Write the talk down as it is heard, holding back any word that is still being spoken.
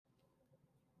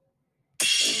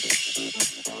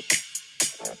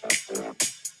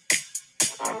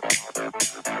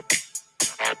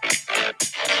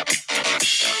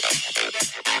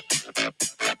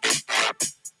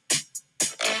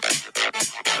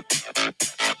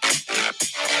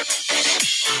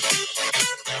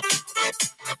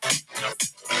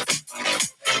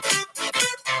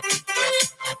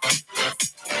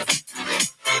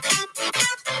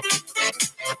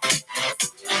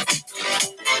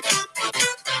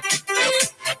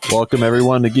Welcome,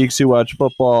 everyone, to Geeks Who Watch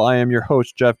Football. I am your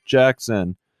host, Jeff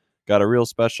Jackson. Got a real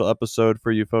special episode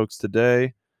for you folks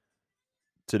today.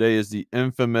 Today is the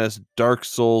infamous Dark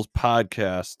Souls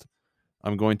podcast.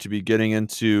 I'm going to be getting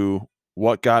into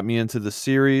what got me into the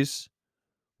series,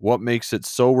 what makes it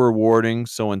so rewarding,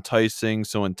 so enticing,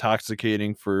 so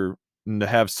intoxicating to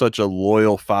have such a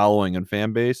loyal following and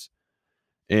fan base.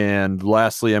 And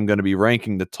lastly, I'm going to be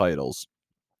ranking the titles,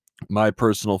 my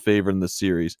personal favorite in the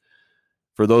series.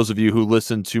 For those of you who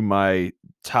listened to my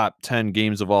top 10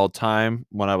 games of all time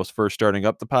when I was first starting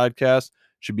up the podcast,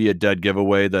 should be a dead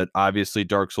giveaway that obviously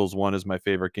Dark Souls 1 is my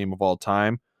favorite game of all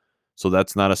time. So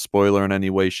that's not a spoiler in any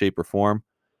way, shape, or form.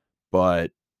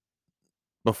 But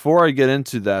before I get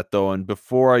into that, though, and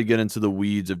before I get into the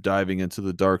weeds of diving into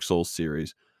the Dark Souls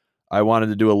series, I wanted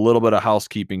to do a little bit of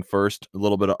housekeeping first, a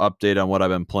little bit of update on what I've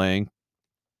been playing.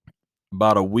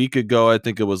 About a week ago, I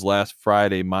think it was last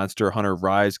Friday, Monster Hunter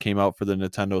Rise came out for the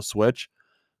Nintendo Switch.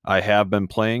 I have been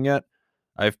playing it.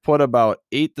 I've put about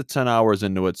 8 to 10 hours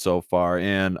into it so far,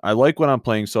 and I like what I'm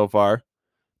playing so far.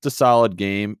 It's a solid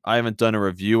game. I haven't done a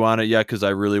review on it yet because I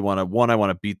really want to, one, I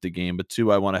want to beat the game, but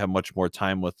two, I want to have much more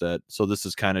time with it. So this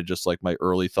is kind of just like my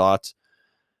early thoughts.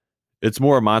 It's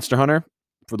more Monster Hunter.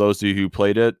 For those of you who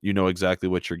played it, you know exactly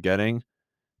what you're getting.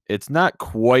 It's not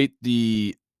quite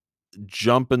the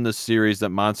jump in the series that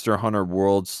Monster Hunter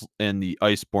Worlds and the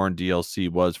Iceborne DLC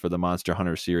was for the Monster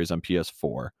Hunter series on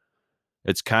PS4.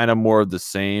 It's kind of more of the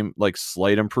same, like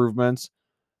slight improvements.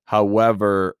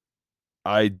 However,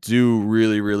 I do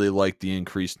really, really like the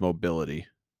increased mobility.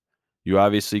 You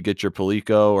obviously get your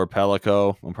Palico or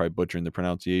Palico. I'm probably butchering the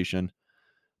pronunciation.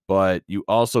 But you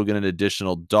also get an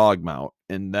additional dog mount.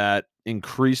 And that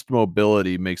increased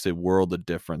mobility makes a world of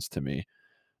difference to me.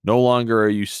 No longer are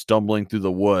you stumbling through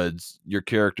the woods. Your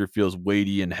character feels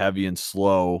weighty and heavy and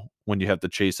slow when you have to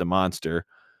chase a monster.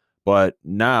 But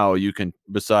now you can,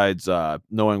 besides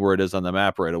knowing where it is on the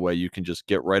map right away, you can just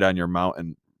get right on your mount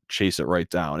and chase it right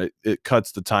down. It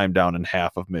cuts the time down in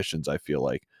half of missions, I feel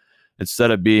like. Instead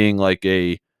of being like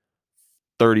a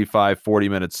 35-40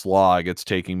 minute slog, it's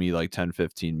taking me like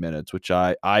 10-15 minutes, which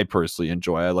I personally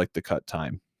enjoy. I like the cut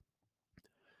time.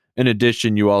 In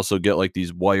addition, you also get like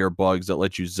these wire bugs that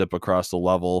let you zip across the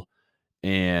level,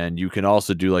 and you can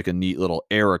also do like a neat little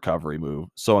air recovery move.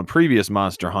 So in previous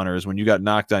Monster Hunters, when you got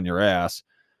knocked on your ass,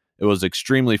 it was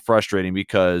extremely frustrating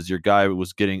because your guy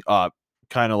was getting up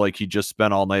kind of like he just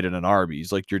spent all night in an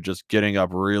Arby's. Like you're just getting up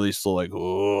really slow, like,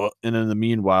 oh, and in the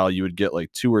meanwhile, you would get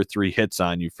like 2 or 3 hits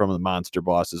on you from the monster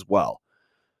boss as well.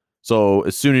 So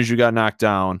as soon as you got knocked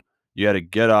down, you had to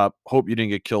get up, hope you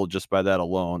didn't get killed just by that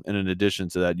alone. And in addition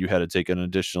to that, you had to take an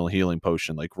additional healing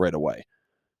potion like right away.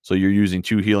 So you're using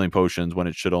 2 healing potions when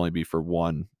it should only be for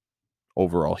 1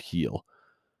 overall heal.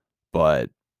 But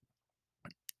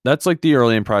that's like the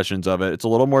early impressions of it. It's a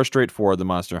little more straightforward than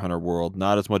Monster Hunter World.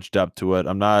 Not as much depth to it.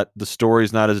 The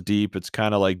story's not as deep. It's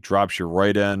kind of like drops you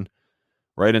right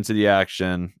into the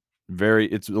action.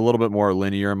 It's a little bit more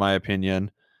linear in my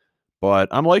opinion. But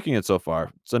I'm liking it so far.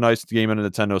 It's a nice game on a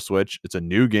Nintendo Switch. It's a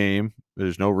new game.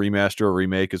 There's no remaster or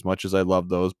remake as much as I love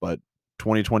those, but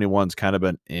 2021's kind of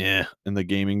been in the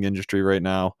gaming industry right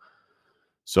now.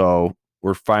 So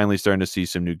we're finally starting to see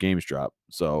some new games drop.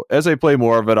 So as I play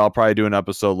more of it, I'll probably do an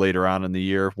episode later on in the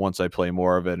year once I play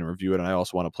more of it and review it. And I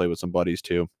also want to play with some buddies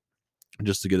too,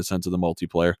 just to get a sense of the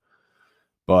multiplayer.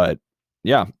 But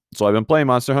yeah, so I've been playing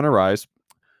Monster Hunter Rise.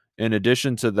 In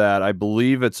addition to that, I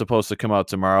believe it's supposed to come out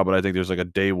tomorrow, but I think there's like a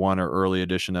day one or early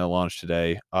edition that launched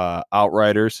today.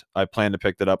 Outriders, I plan to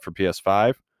pick that up for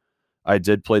PS5. I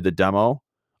did play the demo.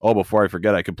 Oh, before I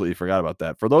forget, I completely forgot about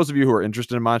that. For those of you who are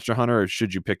interested in Monster Hunter, or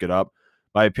should you pick it up,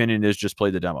 my opinion is just play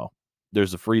the demo.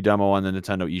 There's a free demo on the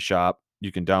Nintendo eShop.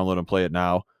 You can download and play it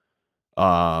now.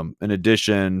 In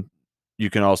addition,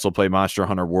 you can also play Monster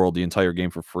Hunter World, the entire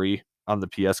game, for free on the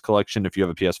PS collection if you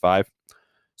have a PS5.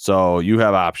 So you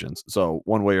have options. So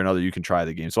one way or another, you can try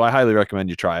the game. So I highly recommend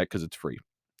you try it because it's free.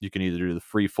 You can either do the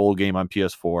free full game on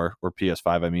PS4 or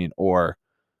PS5, or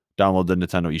download the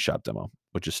Nintendo eShop demo,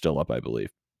 which is still up, I believe.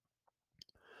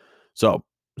 So,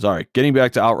 sorry, getting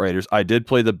back to Outriders, I did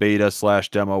play the beta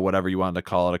 / demo, whatever you wanted to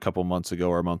call it, a couple months ago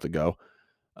or a month ago.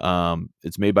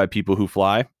 It's made by People Who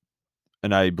Fly,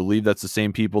 and I believe that's the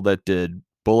same people that did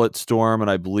Bulletstorm, and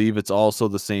I believe it's also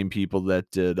the same people that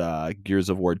did Gears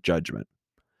of War Judgment.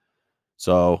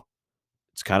 So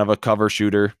it's kind of a cover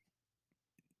shooter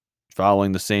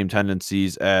following the same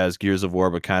tendencies as Gears of War,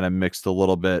 but kind of mixed a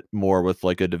little bit more with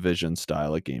like a Division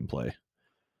style of gameplay.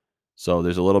 So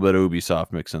there's a little bit of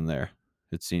Ubisoft mix in there,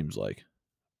 it seems like.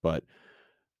 But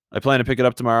I plan to pick it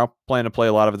up tomorrow. Plan to play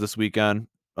a lot of it this weekend.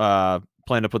 Plan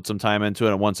plan to put some time into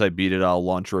it, and once I beat it, I'll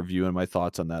launch a review and my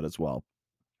thoughts on that as well.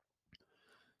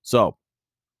 So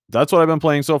that's what I've been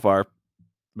playing so far,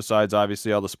 besides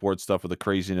obviously all the sports stuff with the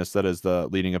craziness that is the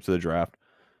leading up to the draft.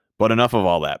 But enough of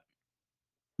all that.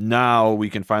 Now we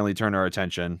can finally turn our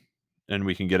attention and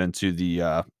we can get into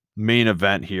the main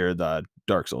event here, the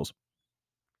Dark Souls.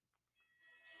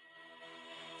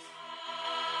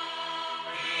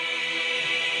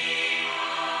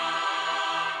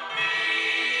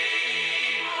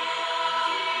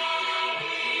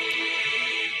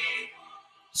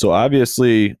 So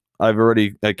obviously, I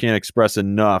can't express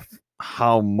enough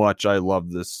how much I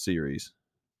love this series.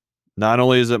 Not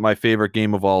only is it my favorite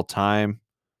game of all time,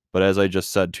 but as I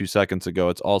just said 2 seconds ago,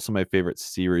 it's also my favorite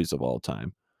series of all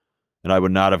time. And I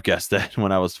would not have guessed that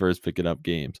when I was first picking up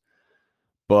games.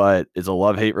 But it's a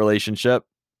love-hate relationship.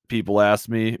 People ask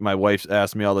me, my wife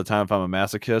asks me all the time if I'm a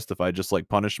masochist, if I just like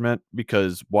punishment,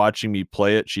 because watching me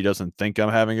play it, she doesn't think I'm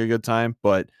having a good time.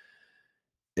 But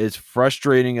as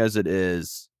frustrating as it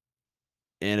is,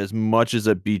 and as much as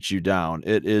it beats you down,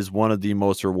 it is one of the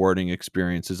most rewarding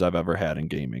experiences I've ever had in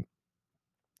gaming.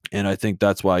 And I think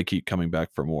that's why I keep coming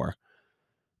back for more.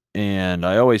 And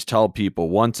I always tell people,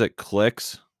 once it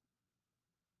clicks,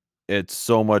 it's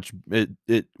so much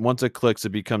it once it clicks, it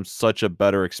becomes such a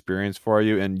better experience for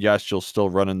you. And yes, you'll still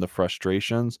run into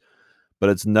frustrations, but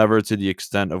it's never to the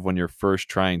extent of when you're first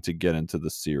trying to get into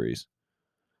the series.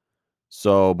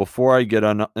 So before I get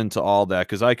into all that,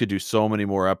 because I could do so many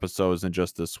more episodes than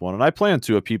just this one, and I plan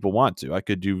to if people want to. I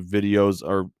could do videos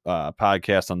or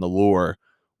podcasts on the lore,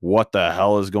 what the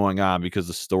hell is going on, because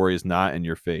the story is not in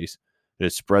your face. It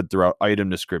is spread throughout item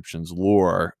descriptions,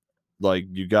 lore. Like,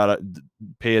 you gotta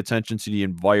pay attention to the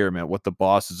environment, what the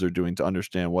bosses are doing to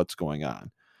understand what's going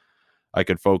on. I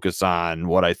could focus on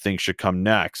what I think should come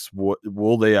next. What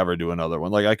will they ever do another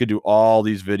one? Like, I could do all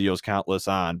these videos, countless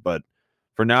on, but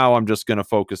for now, I'm just going to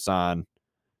focus on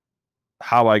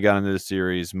how I got into the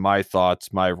series, my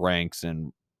thoughts, my ranks,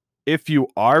 and if you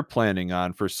are planning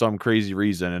on, for some crazy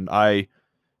reason, and I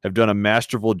have done a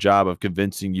masterful job of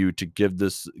convincing you to give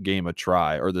this game a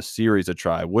try or the series a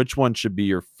try, which one should be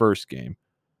your first game?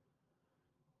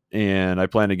 And I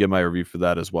plan to give my review for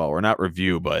that as well, or not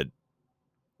review, but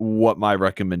what my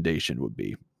recommendation would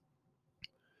be.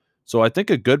 So I think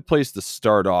a good place to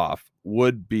start off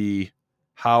would be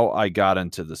how I got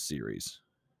into the series,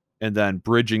 and then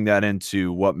bridging that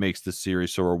into what makes the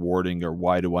series so rewarding, or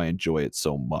why do I enjoy it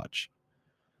so much.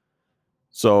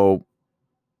 So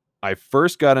I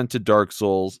first got into Dark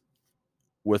Souls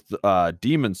with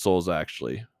Demon Souls,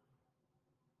 actually.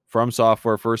 From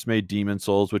Software first made Demon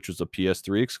Souls, which was a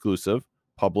PS3 exclusive,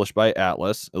 published by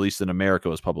Atlas. At least in America,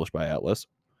 it was published by Atlas.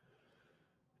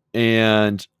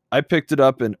 And I picked it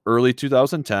up in early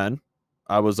 2010.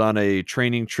 I was on a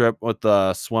training trip with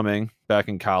swimming back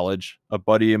in college. A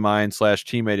buddy of mine /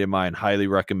 teammate of mine highly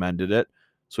recommended it.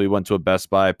 So we went to a Best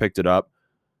Buy, picked it up.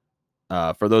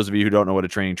 For those of you who don't know what a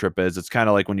training trip is, it's kind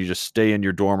of like when you just stay in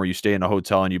your dorm or you stay in a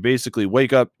hotel and you basically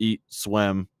wake up, eat,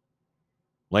 swim,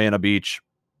 lay on a beach,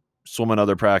 swim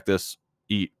another practice,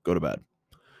 eat, go to bed.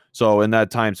 So in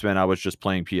that time span, I was just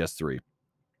playing PS3.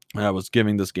 And I was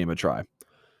giving this game a try.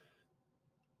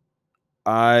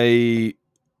 I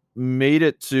made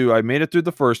it through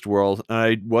the first world, and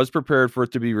I was prepared for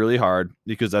it to be really hard,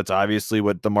 because that's obviously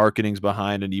what the marketing's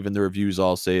behind, and even the reviews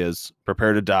all say is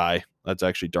prepare to die. That's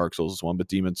actually Dark Souls one, but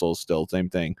Demon Souls still same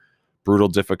thing, brutal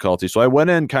difficulty. So I went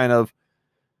in kind of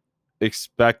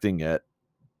expecting it,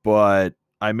 but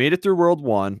I made it through World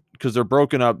 1, because they're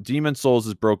broken up. Demon Souls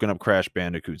is broken up Crash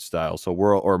Bandicoot style, so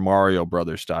Mario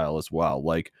Brothers style as well,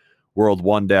 like World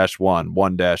 1-1,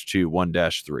 1-2,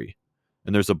 1-3.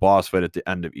 And there's a boss fight at the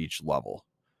end of each level.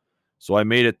 So I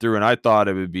made it through, and I thought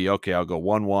it would be, okay, I'll go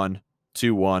 1-1,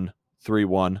 2-1,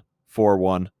 3-1,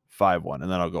 4-1, 5-1,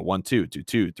 and then I'll go 1-2,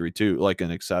 2-2, 3-2, like,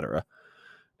 and etc.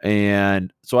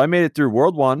 And so I made it through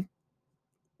World 1,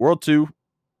 World 2,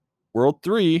 World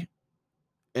 3,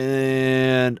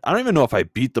 and I don't even know if I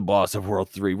beat the boss of World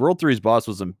 3. World 3's boss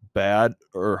wasn't bad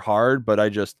or hard, but I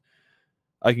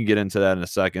can get into that in a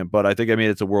second. But I think I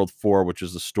made it to World 4, which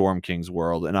is the Storm King's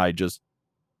world, and I just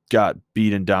got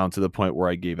beaten down to the point where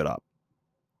I gave it up.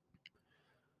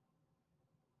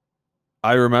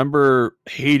 I remember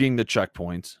hating the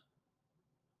checkpoints.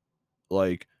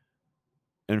 Like,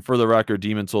 and for the record,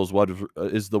 Demon Souls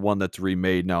is the one that's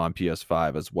remade now on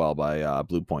PS5 as well by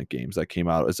Blue Point Games. That came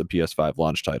out as a PS5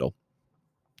 launch title.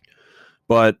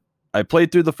 But I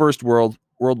played through the first World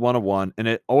 101, and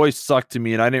it always sucked to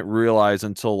me, and I didn't realize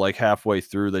until like halfway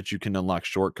through that you can unlock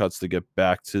shortcuts to get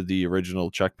back to the original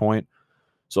checkpoint.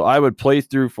 So I would play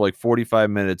through for like 45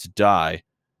 minutes, die,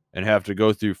 and have to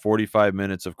go through 45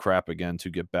 minutes of crap again to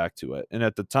get back to it. And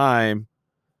at the time,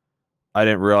 I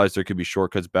didn't realize there could be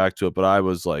shortcuts back to it, but I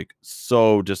was like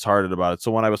so disheartened about it.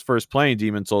 So when I was first playing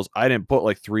Demon Souls, I didn't put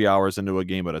like 3 hours into a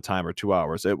game at a time or 2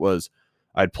 hours. It was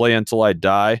I'd play until I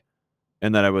die,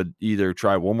 and then I would either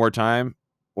try one more time,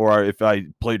 or if I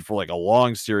played for like a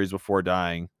long series before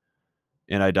dying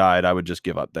and I died, I would just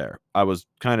give up there. I was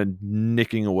kind of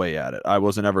nicking away at it. I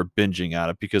wasn't ever binging at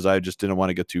it because I just didn't want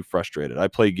to get too frustrated. I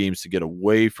play games to get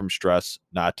away from stress,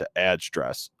 not to add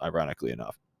stress, ironically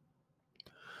enough.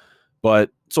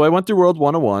 But so I went through World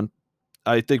 101.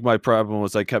 I think my problem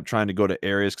was I kept trying to go to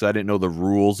areas because I didn't know the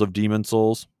rules of Demon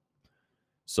Souls.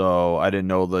 So I didn't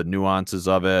know the nuances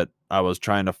of it. I was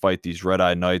trying to fight these Red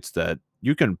Eye Knights that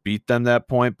you can beat them that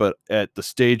point, but at the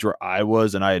stage where I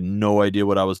was and I had no idea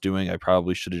what I was doing, I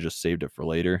probably should have just saved it for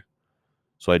later.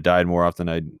 So I died more often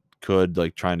than I could,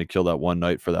 like trying to kill that one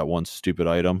knight for that one stupid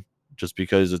item, just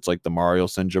because it's like the Mario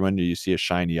syndrome. And you see a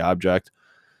shiny object,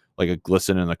 like a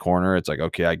glisten in the corner. It's like,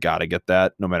 okay, I got to get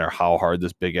that no matter how hard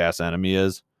this big ass enemy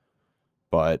is.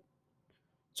 But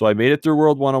so I made it through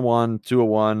World 101,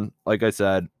 201, like I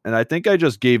said. And I think I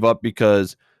just gave up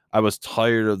because I was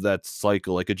tired of that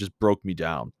cycle. Like it just broke me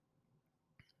down.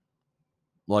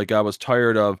 Like I was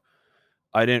tired of,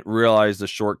 I didn't realize the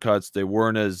shortcuts. They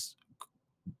weren't as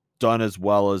done as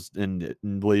well as in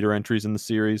later entries in the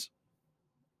series.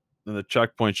 And the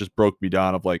checkpoints just broke me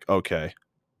down of like, okay.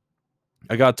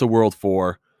 I got to World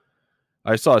 4.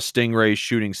 I saw Stingray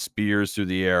shooting spears through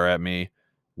the air at me.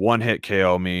 One hit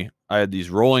KO me. I had these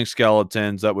rolling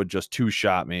skeletons that would just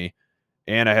two-shot me.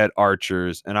 And I had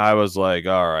archers. And I was like,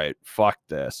 all right, fuck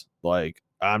this. Like,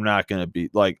 I'm not going to be,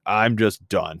 like, I'm just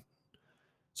done.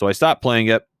 So I stopped playing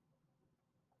it.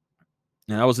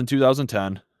 And that was in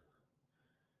 2010.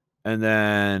 And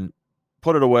then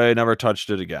put it away, never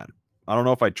touched it again. I don't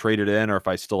know if I traded in or if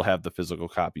I still have the physical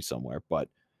copy somewhere. But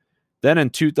then in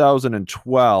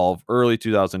 2012, early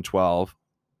 2012,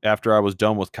 after I was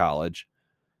done with college,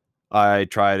 I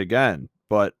tried again,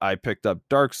 but I picked up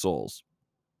Dark Souls.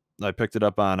 I picked it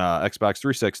up on Xbox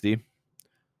 360.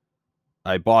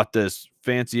 I bought this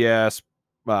fancy ass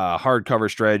hardcover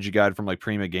strategy guide from like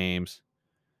Prima Games,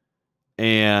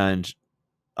 and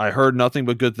I heard nothing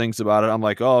but good things about it. I'm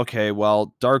like, oh, okay,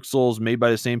 well, Dark Souls made by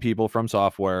the same people from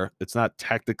Software. It's not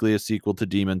technically a sequel to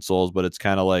Demon Souls, but it's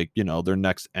kind of like, you know, their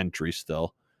next entry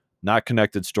still. Not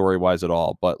connected story-wise at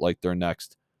all, but like their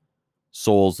next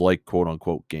Souls-like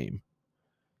quote-unquote game.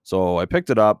 So I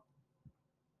picked it up.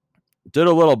 Did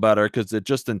a little better because it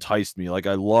just enticed me. Like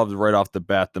I loved right off the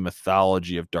bat the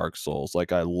mythology of Dark Souls.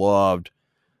 Like I loved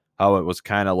how it was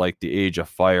kind of like the Age of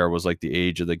Fire was like the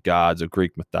age of the gods of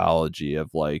Greek mythology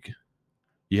of like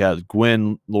you had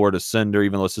Gwyn, Lord of Cinder,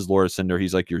 even though this is Lord of Cinder,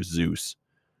 he's like your Zeus,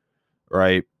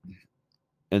 right?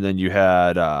 And then you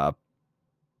had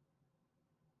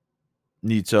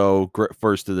Nito,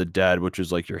 First of the Dead, which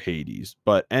was like your Hades.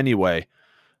 But anyway,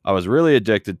 I was really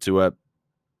addicted to it.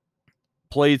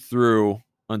 Played through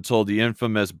until the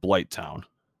infamous Blighttown,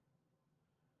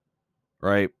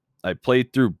 right? I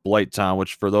played through Blighttown,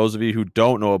 which for those of you who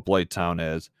don't know what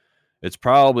Blighttown is, it's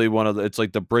probably it's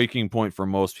like the breaking point for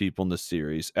most people in the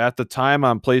series. At the time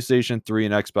on PlayStation 3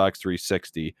 and Xbox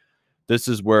 360, this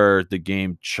is where the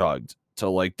game chugged to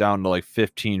like down to like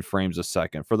 15 frames a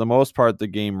second. For the most part, the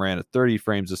game ran at 30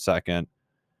 frames a second.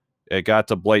 It got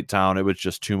to Blighttown, it was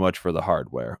just too much for the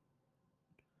hardware.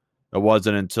 It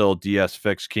wasn't until DS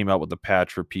Fix came out with a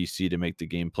patch for PC to make the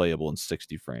game playable in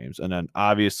 60 frames. And then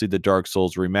obviously the Dark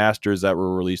Souls remasters that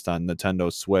were released on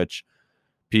Nintendo Switch,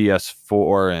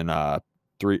 PS4, and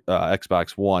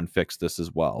Xbox One fixed this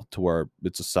as well to where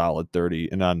it's a solid 30,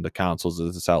 and on the consoles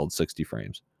it's a solid 60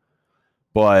 frames.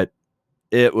 But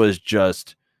it was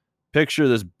just, picture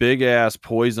this big ass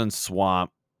poison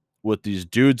swamp with these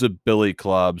dudes with billy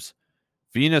clubs,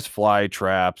 Venus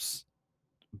flytraps,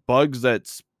 bugs that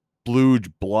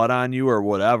splooge blood on you or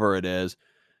whatever it is,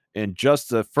 and just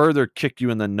to further kick you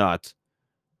in the nuts,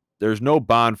 there's no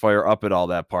bonfire up at all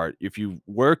that part. If you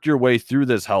work your way through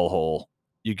this hellhole,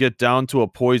 you get down to a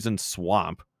poison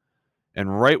swamp,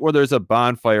 and right where there's a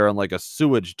bonfire on like a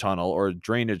sewage tunnel or a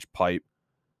drainage pipe,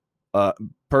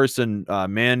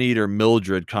 man-eater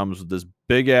Mildred comes with this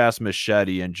big ass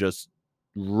machete and just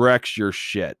wrecks your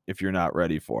shit if you're not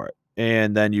ready for it.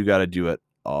 And then you got to do it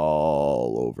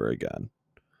all over again.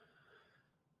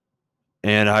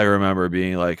 And I remember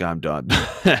being like, I'm done.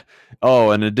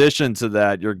 Oh, in addition to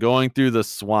that, you're going through the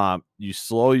swamp. You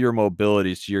slow your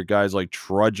mobility, so your guy's like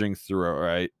trudging through it,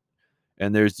 right?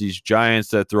 And there's these giants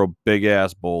that throw big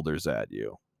ass boulders at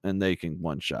you. and they can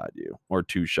one-shot you or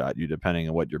two-shot you depending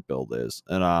on what your build is.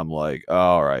 And I'm like,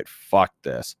 all right, fuck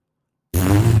this.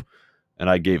 And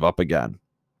I gave up again.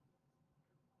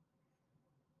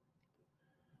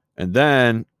 And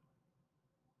then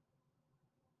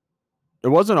it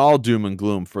wasn't all doom and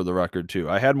gloom, for the record, too.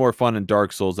 I had more fun in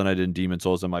Dark Souls than I did in Demon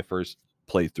Souls in my first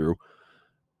playthrough.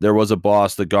 There was a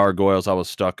boss, the gargoyles, I was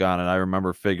stuck on, and I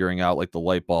remember figuring out like the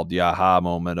light bulb, the aha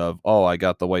moment of, oh, I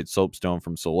got the white soapstone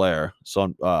from Solaire.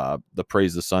 So the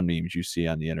Praise the Sun memes you see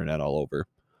on the internet all over.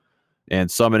 And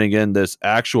summoning in this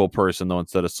actual person, though,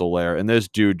 instead of Solaire. And this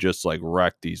dude just like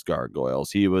wrecked these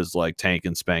gargoyles. He was like tank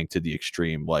and spank to the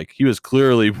extreme. Like he was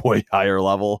clearly way higher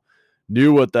level,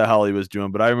 knew what the hell he was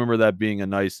doing. But I remember that being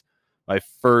my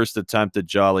first attempt at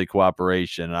jolly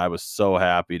cooperation. And I was so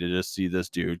happy to just see this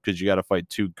dude, because you got to fight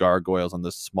two gargoyles on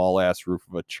this small ass roof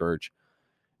of a church.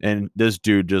 And this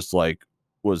dude just like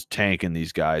was tanking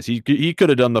these guys. He could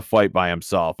have done the fight by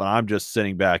himself, and I'm just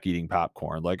sitting back eating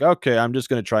popcorn like, okay, I'm just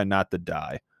going to try not to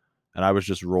die. And I was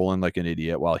just rolling like an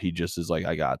idiot while he just is like,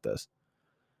 I got this.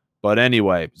 But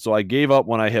anyway, so I gave up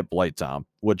when I hit Blighttown,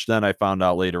 which then I found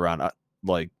out later on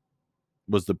like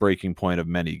was the breaking point of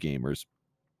many gamers.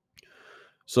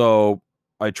 So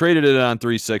I traded it on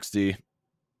 360.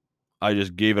 I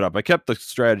just gave it up. I kept the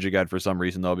strategy guide for some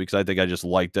reason, though, because I think I just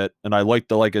liked it. And I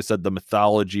liked like I said, the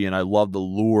mythology, and I love the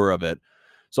lure of it.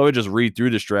 So I would just read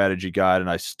through the strategy guide and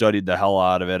I studied the hell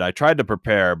out of it. I tried to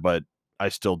prepare, but I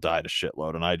still died a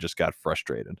shitload and I just got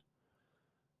frustrated.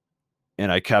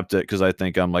 And I kept it because I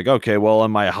think I'm like, okay, well,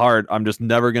 in my heart, I'm just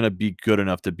never going to be good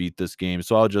enough to beat this game.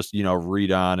 So I'll just,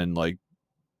 read on and like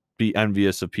be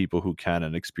envious of people who can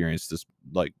and experience this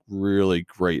like really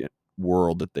great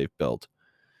world that they've built.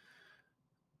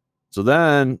 So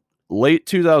then late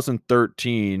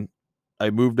 2013, I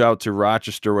moved out to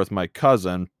Rochester with my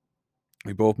cousin.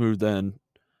 We both moved in,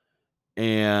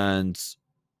 and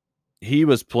he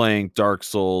was playing Dark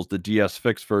Souls, the DS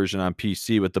fixed version on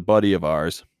PC with a buddy of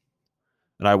ours.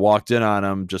 And I walked in on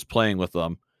him just playing with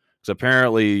them. Because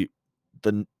apparently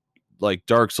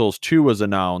Dark Souls 2 was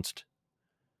announced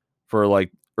for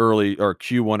like early or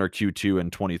Q1 or Q2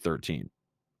 in 2013.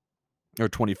 Or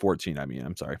 2014,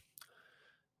 I'm sorry.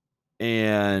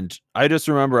 And I just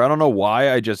remember, I don't know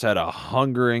why, I just had a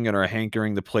hungering and a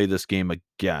hankering to play this game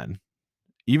again.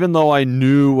 Even though I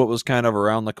knew what was kind of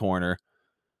around the corner.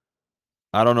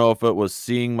 I don't know if it was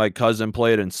seeing my cousin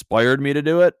play it inspired me to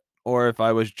do it, or if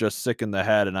I was just sick in the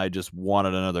head and I just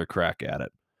wanted another crack at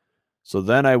it. So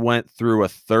then I went through a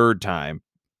third time.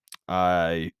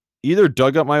 I either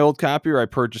dug up my old copy or I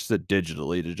purchased it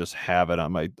digitally to just have it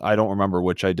on my... I don't remember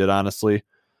which I did, honestly.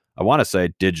 I want to say I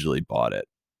digitally bought it.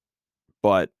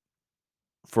 But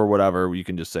for whatever, you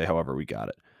can just say however we got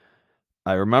it.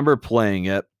 I remember playing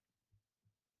it,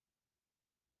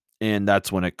 and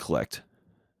that's when it clicked.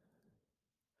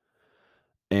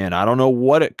 And I don't know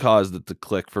what it caused it to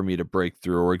click for me to break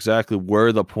through or exactly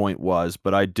where the point was,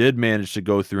 but I did manage to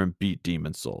go through and beat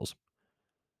Demon Souls.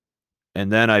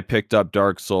 And then I picked up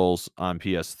Dark Souls on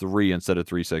PS3 instead of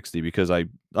 360 because I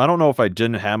don't know if I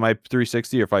didn't have my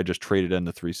 360 or if I just traded in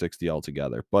the 360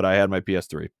 altogether, but I had my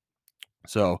PS3.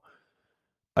 So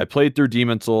I played through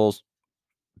Demon Souls,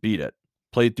 beat it.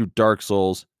 Played through Dark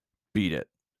Souls, beat it.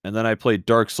 And then I played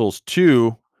Dark Souls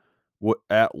 2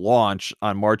 at launch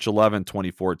on March 11,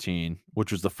 2014,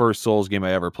 which was the first Souls game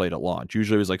I ever played at launch.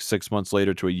 Usually it was like 6 months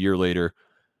later to a year later.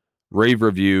 Rave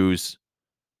reviews.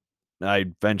 I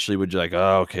eventually would be like,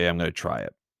 oh, okay, I'm going to try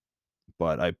it.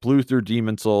 But I blew through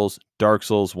Demon Souls, Dark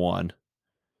Souls 1.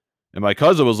 And my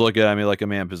cousin was looking at me like a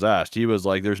man possessed. He was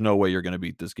like, there's no way you're going to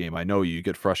beat this game. I know you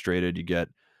get frustrated.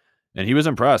 And he was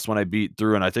impressed when I beat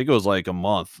through. And I think it was like a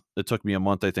month. It took me a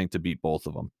month, I think, to beat both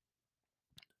of them.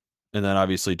 And then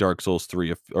obviously Dark Souls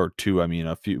 3 or 2,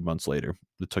 a few months later.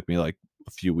 It took me like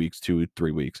a few weeks,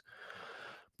 2-3 weeks.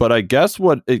 But I guess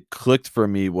what it clicked for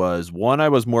me was, one, I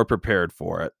was more prepared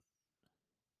for it.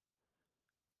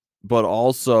 But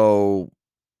also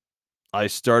I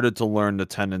started to learn the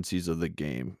tendencies of the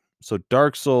game. So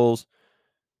Dark Souls,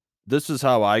 this is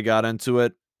how I got into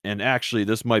it. And actually,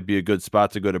 this might be a good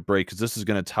spot to go to break because this is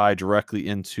going to tie directly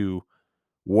into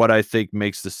what I think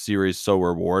makes the series so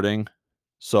rewarding.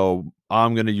 So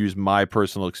I'm going to use my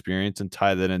personal experience and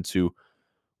tie that into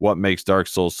what makes Dark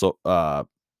Souls so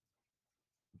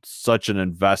such an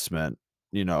investment,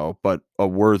 but a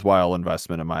worthwhile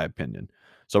investment in my opinion.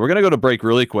 So we're going to go to break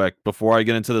really quick before I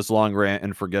get into this long rant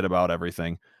and forget about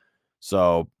everything.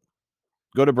 So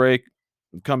go to break,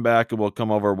 come back, and we'll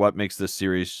come over what makes this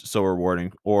series so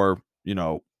rewarding, or,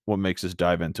 what makes us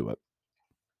dive into it.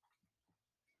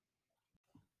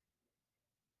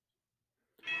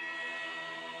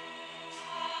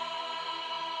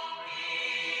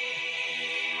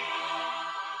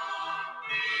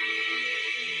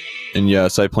 And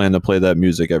yes, I plan to play that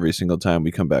music every single time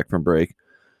we come back from break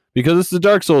because it's the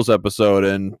Dark Souls episode,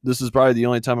 and this is probably the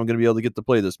only time I'm going to be able to get to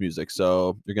play this music.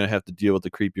 So you're going to have to deal with the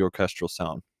creepy orchestral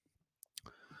sound.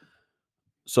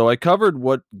 So I covered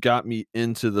what got me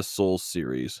into the Souls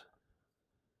series,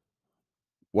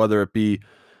 whether it be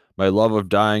my love of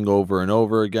dying over and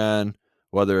over again,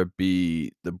 whether it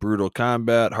be the brutal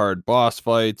combat, hard boss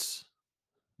fights,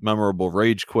 memorable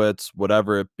rage quits,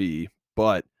 whatever it be.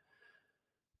 But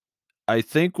I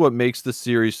think what makes the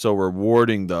series so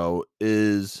rewarding, though,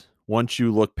 is once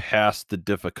you look past the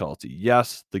difficulty.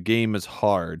 Yes, the game is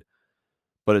hard,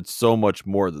 but it's so much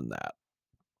more than that.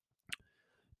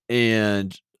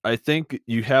 And I think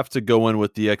you have to go in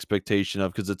with the expectation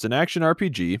of, because it's an action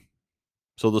RPG.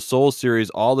 So the Souls series,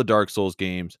 all the Dark Souls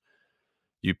games,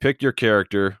 you pick your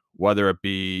character, whether it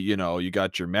be, you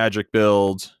got your magic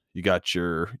builds, you got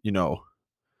your,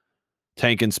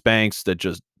 tank and spanks that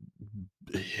just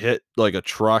hit like a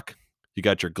truck. You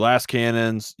got your glass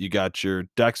cannons, you got your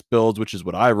dex builds, which is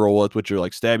what I roll with, which are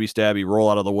like stabby, roll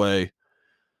out of the way,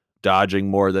 dodging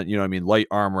more than, light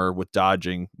armor with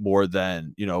dodging more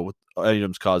than, with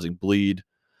items causing bleed.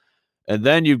 And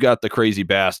then you've got the crazy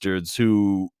bastards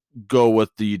who go with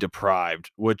the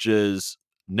deprived, which is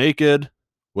naked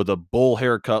with a bull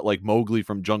haircut like Mowgli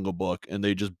from Jungle Book, and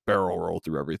they just barrel roll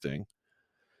through everything.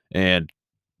 And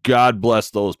God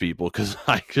bless those people, because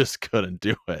I just couldn't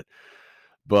do it.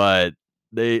 But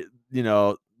they,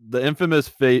 the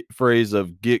infamous phrase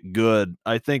of "get good."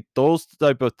 I think those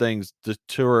type of things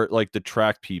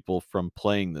detract people from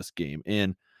playing this game.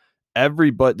 And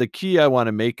everybody, the key I want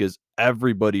to make is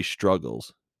everybody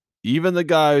struggles, even the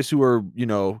guys who are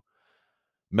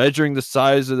measuring the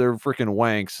size of their freaking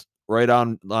wanks right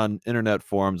on internet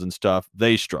forums and stuff.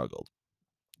 They struggled.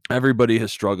 Everybody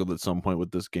has struggled at some point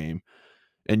with this game.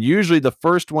 And usually the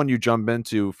first one you jump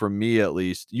into, for me at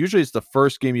least, usually it's the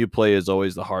first game you play is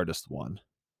always the hardest one.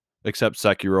 Except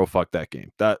Sekiro, fuck that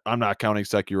game. That I'm not counting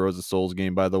Sekiro as a Souls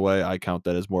game, by the way. I count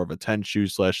that as more of a Tenchu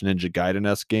 / Ninja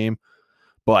Gaiden-esque game.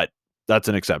 But that's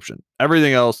an exception.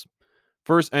 Everything else,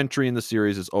 first entry in the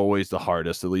series is always the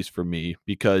hardest, at least for me,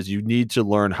 because you need to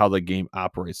learn how the game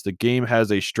operates. The game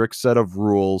has a strict set of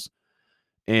rules,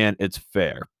 and it's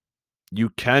fair. You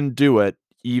can do it,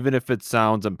 even if it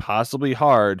sounds impossibly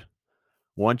hard.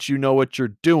 Once you know what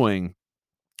you're doing,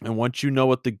 and once you know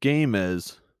what the game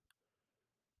is,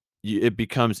 it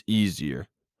becomes easier.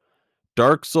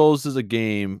 Dark Souls is a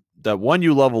game that, one,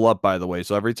 you level up, by the way.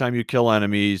 So every time you kill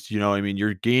enemies,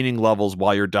 you're gaining levels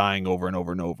while you're dying over and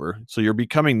over and over. So you're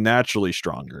becoming naturally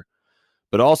stronger.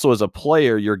 But also as a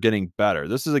player, you're getting better.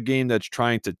 This is a game that's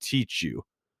trying to teach you.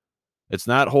 It's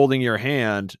not holding your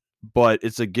hand, but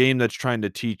it's a game that's trying to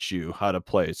teach you how to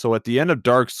play. So at the end of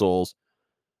Dark Souls,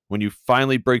 when you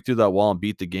finally break through that wall and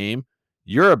beat the game,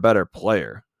 you're a better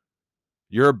player.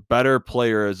 You're a better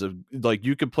player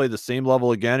you could play the same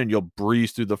level again and you'll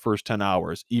breeze through the first 10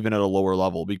 hours, even at a lower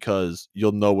level, because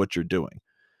you'll know what you're doing.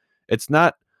 It's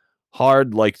not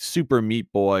hard like Super Meat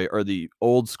Boy or the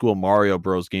old school Mario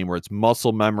Bros game where it's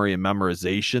muscle memory and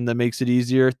memorization that makes it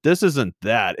easier. This isn't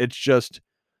that. It's just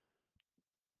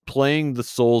playing the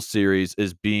Souls series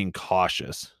is being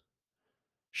cautious.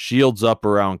 Shields up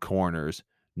around corners,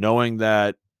 knowing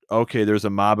that, okay, there's a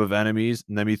mob of enemies,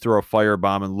 and let me throw a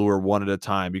firebomb and lure one at a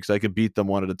time, because I can beat them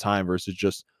one at a time versus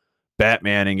just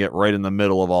Batmaning it right in the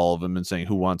middle of all of them and saying,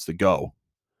 who wants to go?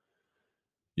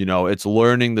 It's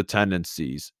learning the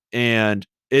tendencies, and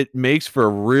it makes for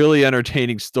really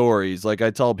entertaining stories. Like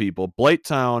I tell people,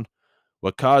 Blighttown,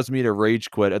 what caused me to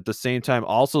rage quit, at the same time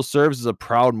also serves as a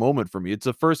proud moment for me. It's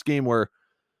the first game where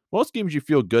most games you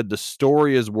feel good, the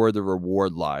story is where the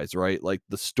reward lies, right? Like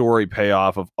the story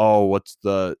payoff of, oh, what's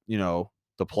the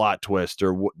plot twist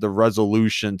or the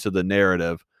resolution to the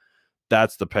narrative.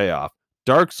 That's the payoff.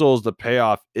 Dark Souls, the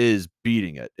payoff is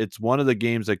beating it. It's one of the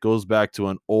games that goes back to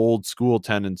an old school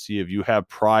tendency of you have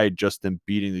pride just in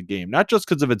beating the game. Not just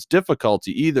because of its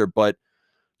difficulty either, but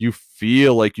you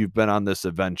feel like you've been on this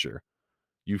adventure.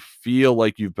 You feel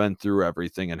like you've been through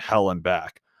everything and hell and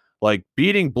back. Like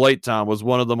beating Blighttown was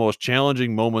one of the most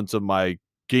challenging moments of my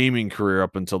gaming career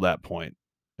up until that point.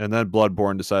 And then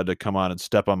Bloodborne decided to come on and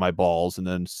step on my balls. And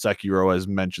then Sekiro, as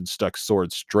mentioned, stuck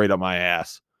swords straight up my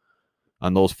ass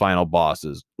on those final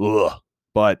bosses. Ugh.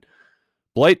 But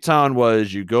Blighttown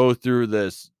was, you go through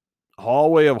this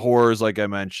hallway of horrors, like I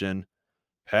mentioned,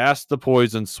 past the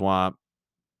poison swamp,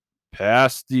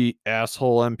 past the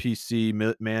asshole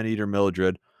NPC man-eater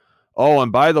Mildred. Oh,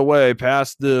 and by the way,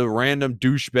 past the random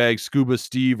douchebag Scuba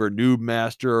Steve or Noob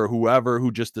Master or whoever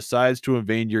who just decides to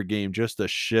invade your game just to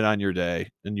shit on your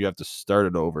day, and you have to start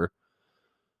it over.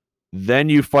 Then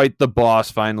you fight the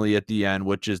boss finally at the end,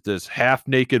 which is this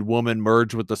half-naked woman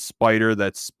merged with a spider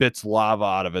that spits lava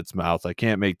out of its mouth. I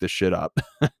can't make this shit up.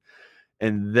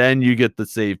 And then you get the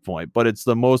save point. But it's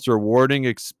the most rewarding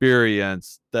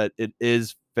experience that it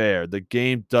is fair. The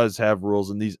game does have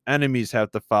rules, and these enemies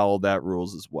have to follow that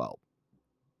rules as well.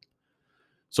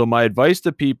 So my advice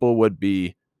to people would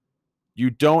be, you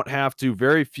don't have to,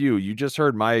 very few, you just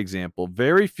heard my example,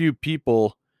 very few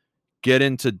people get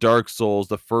into Dark Souls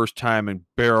the first time and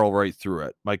barrel right through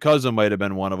it. My cousin might have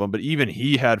been one of them, but even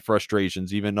he had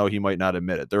frustrations, even though he might not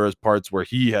admit it. There was parts where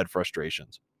he had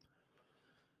frustrations.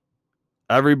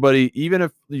 Everybody, even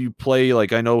if you play,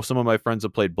 like I know some of my friends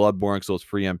have played Bloodborne, so it's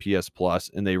free on PS Plus,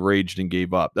 and they raged and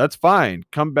gave up. That's fine.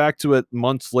 Come back to it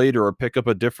months later or pick up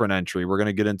a different entry. We're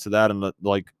gonna get into that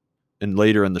in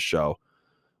later in the show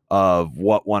of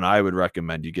what one I would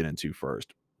recommend you get into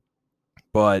first.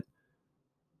 But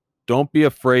don't be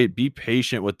afraid. Be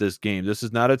patient with this game. This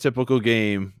is not a typical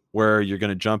game where you're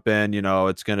gonna jump in.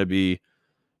 It's gonna be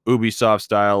Ubisoft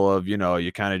style of, you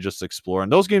kind of just explore.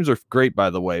 And those games are great, by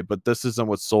the way, but this isn't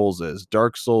what Souls is.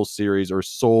 Dark Souls series or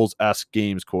Souls-esque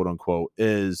games, quote unquote,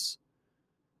 is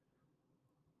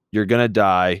you're going to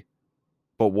die.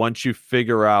 But once you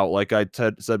figure out, like I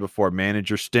said before, manage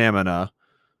your stamina,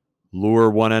 lure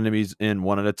one enemies in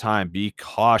one at a time, be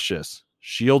cautious,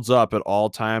 shields up at all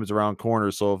times around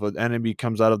corners. So if an enemy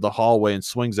comes out of the hallway and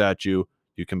swings at you,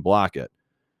 you can block it.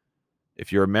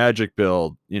 If you're a magic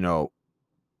build,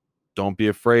 don't be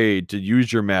afraid to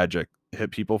use your magic.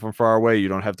 Hit people from far away. You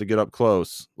don't have to get up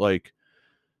close. Like,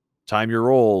 time your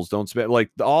rolls. Don't spend, like,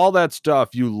 all that stuff.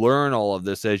 You learn all of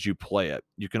this as you play it.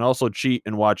 You can also cheat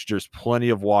and watch. There's plenty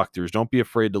of walkthroughs. Don't be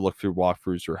afraid to look through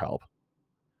walkthroughs for help.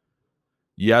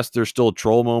 Yes, there's still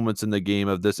troll moments in the game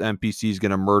of this NPC is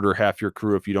going to murder half your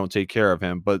crew if you don't take care of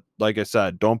him. But like I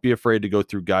said, don't be afraid to go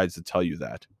through guides to tell you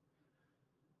that.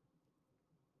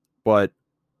 But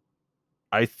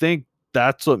I think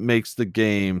that's what makes the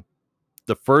game.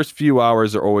 The first few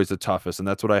hours are always the toughest, and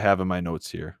that's what I have in my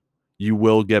notes here. You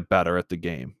will get better at the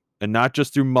game, and not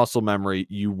just through muscle memory.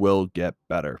 You will get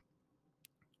better.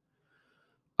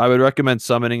 I would recommend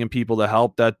summoning in people to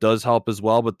help. That does help as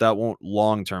well, but that won't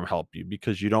long-term help you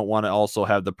because you don't want to also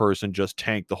have the person just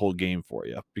tank the whole game for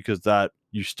you, because that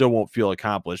you still won't feel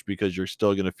accomplished because you're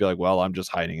still going to feel like, well, I'm just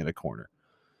hiding in a corner.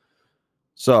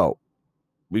 So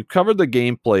we've covered the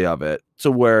gameplay of it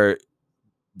to where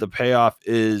the payoff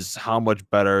is how much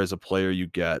better as a player you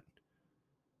get.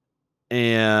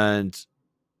 And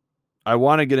I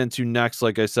want to get into next,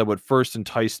 like I said, what first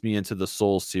enticed me into the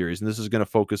Souls series. And this is going to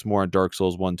focus more on Dark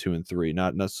Souls 1, 2, and 3,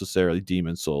 not necessarily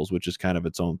Demon Souls, which is kind of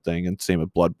its own thing. And same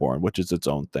with Bloodborne, which is its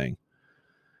own thing.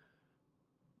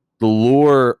 The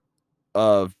lore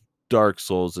of Dark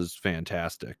Souls is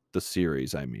fantastic. The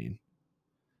series, I mean.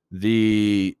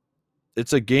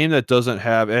 It's a game that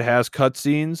it has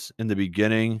cutscenes in the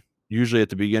beginning, usually at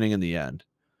the beginning and the end.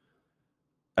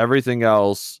 Everything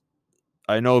else,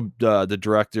 I know the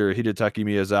director, Hidetaka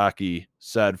Miyazaki,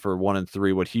 said for 1 and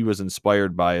 3 what he was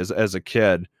inspired by as a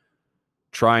kid,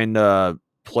 trying to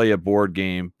play a board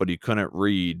game, but he couldn't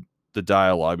read the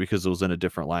dialogue because it was in a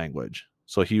different language.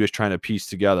 So he was trying to piece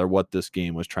together what this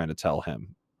game was trying to tell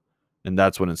him. And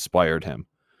that's what inspired him.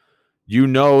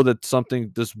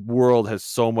 That this world has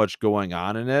so much going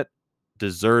on in it.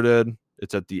 Deserted.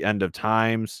 It's at the end of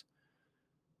times.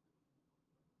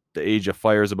 The age of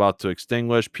fire is about to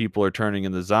extinguish. People are turning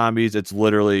into zombies. It's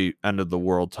literally end of the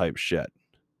world type shit.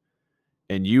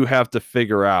 And you have to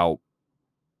figure out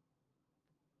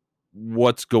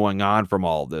what's going on from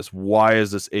all of this. Why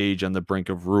is this age on the brink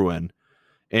of ruin?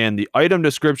 And the item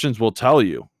descriptions will tell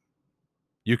you.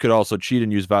 You could also cheat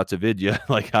and use Vatsavidya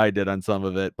like I did on some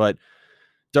of it. But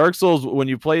Dark Souls, when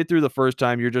you play it through the first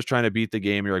time, you're just trying to beat the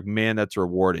game. You're like, man, that's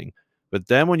rewarding. But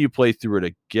then when you play through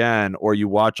it again, or you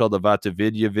watch all the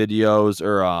Vatsavidya videos,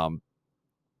 or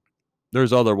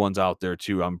there's other ones out there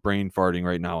too. I'm brain farting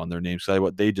right now on their names.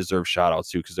 What they deserve shout outs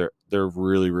too, because they're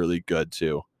really, really good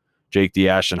too. Jake the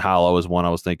Ashen Hollow is one I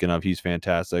was thinking of. He's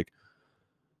fantastic.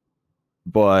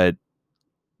 But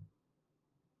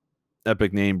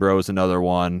Epic Name Bro is another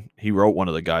one. He wrote one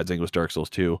of the guides. I think it was Dark Souls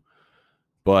 2.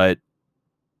 But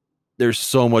there's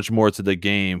so much more to the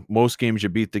game. Most games, you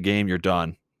beat the game, you're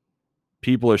done.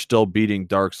 People are still beating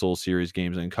Dark Souls series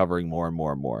games and covering more and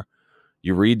more and more.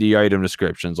 You read the item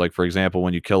descriptions. Like, for example,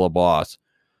 when you kill a boss,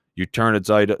 you turn its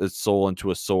soul into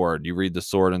a sword. You read the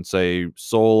sword and say,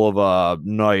 soul of a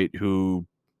knight who,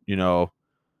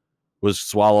 was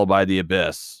swallowed by the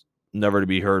abyss, never to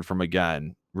be heard from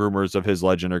again. rumors of his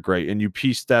legend are great, and you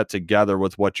piece that together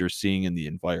with what you're seeing in the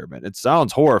environment. It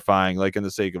sounds horrifying, like in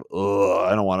the sake of,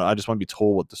 I just want to be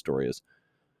told what the story is.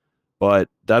 But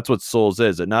that's what Souls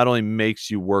is. It not only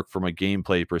makes you work from a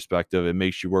gameplay perspective, it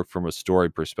makes you work from a story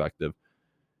perspective.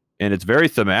 And it's very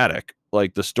thematic.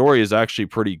 Like, the story is actually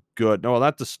pretty good. No,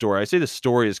 not the story. I say the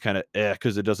story is kind of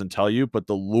because it doesn't tell you, but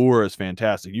the lore is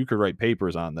fantastic. You could write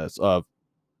papers on this of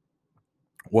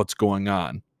what's going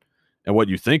on and what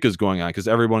you think is going on, because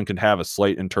everyone can have a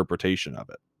slight interpretation of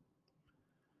it.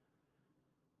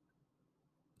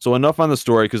 So enough on the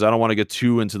story, because I don't want to get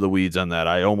too into the weeds on that.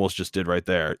 I almost just did right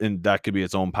there. And that could be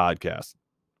its own podcast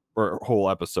or whole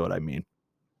episode, I mean,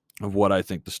 of what I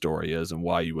think the story is and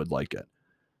why you would like it.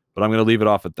 But I'm going to leave it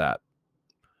off at that.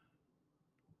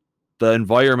 The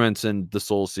environments in the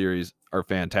Soul series are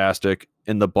fantastic,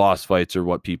 and the boss fights are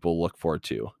what people look for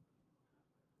too.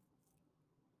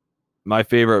 My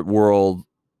favorite world,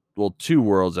 well, two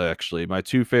worlds actually. My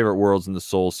two favorite worlds in the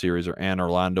Soul series are Anor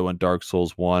Londo in Dark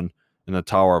Souls 1 and the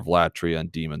Tower of Latria in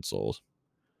Demon Souls.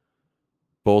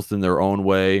 Both in their own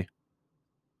way.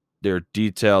 They're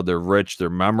detailed, they're rich,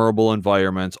 they're memorable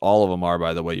environments. All of them are,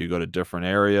 by the way. You go to different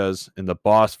areas. In the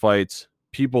boss fights,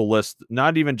 people list,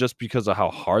 not even just because of how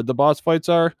hard the boss fights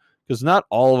are, because not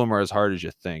all of them are as hard as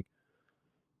you think.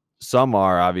 Some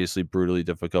are obviously brutally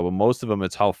difficult, but most of them,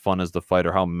 it's how fun is the fight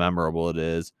or how memorable it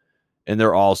is. And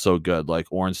they're all so good.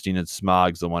 Like Ornstein and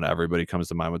Smog's the one everybody comes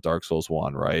to mind with Dark Souls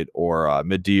 1, right? Or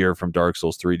Midir from Dark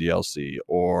Souls 3 DLC,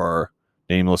 or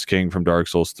Nameless King from Dark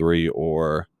Souls 3,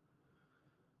 or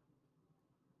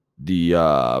the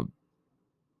I'm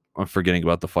forgetting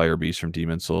about the Fire Beast from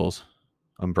Demon Souls.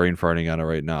 I'm brain farting on it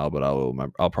right now, but I'll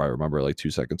probably remember like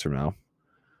 2 seconds from now.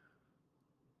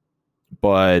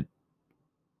 But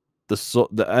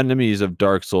the enemies of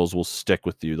Dark Souls will stick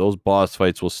with you. Those boss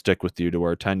fights will stick with you to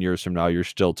where 10 years from now you're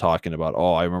still talking about,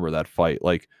 oh, I remember that fight.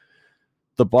 Like,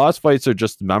 the boss fights are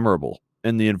just memorable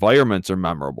and the environments are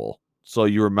memorable. So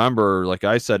you remember, like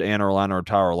I said, Anor Londo or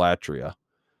Tower Latria,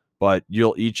 but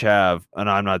you'll each have, and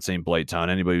I'm not saying Blade Town.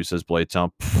 Anybody who says Blade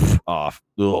Town, off.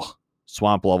 Ugh.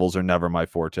 Swamp levels are never my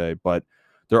forte, but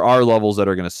there are levels that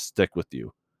are going to stick with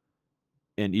you,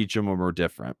 and each of them are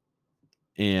different.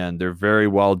 And they're very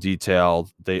well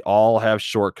detailed. They all have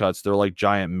shortcuts. They're like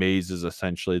giant mazes,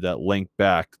 essentially, that link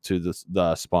back to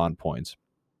the spawn points.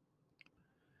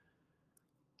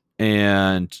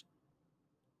 And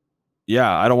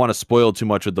yeah, I don't want to spoil too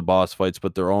much with the boss fights,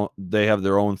 but they have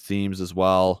their own themes as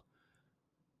well.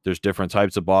 There's different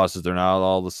types of bosses. They're not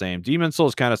all the same. Demon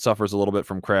Souls kind of suffers a little bit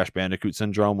from Crash Bandicoot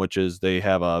syndrome, which is they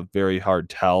have a very hard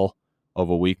tell of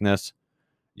a weakness.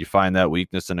 You find that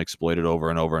weakness and exploit it over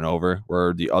and over and over,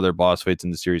 where the other boss fights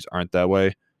in the series aren't that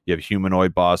way. You have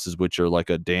humanoid bosses, which are like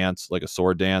a dance, like a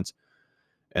sword dance.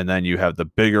 And then you have the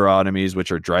bigger enemies,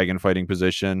 which are dragon fighting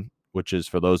position, which is,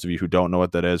 for those of you who don't know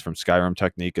what that is, from Skyrim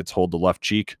technique, it's hold the left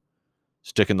cheek,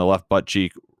 stick in the left butt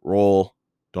cheek, roll,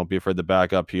 don't be afraid to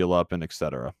back up, heal up, and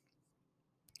etc.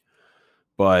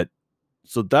 But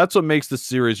so that's what makes the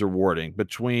series rewarding,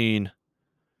 between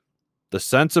the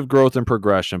sense of growth and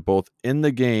progression, both in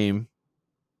the game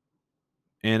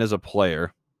and as a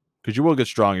player, because you will get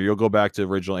stronger. You'll go back to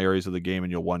original areas of the game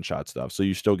and you'll one-shot stuff. So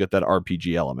you still get that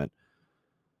RPG element.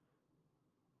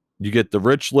 You get the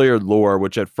rich layered lore,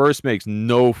 which at first makes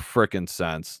no frickin'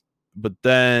 sense. But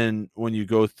then when you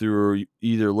go through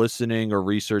either listening or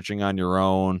researching on your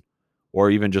own, or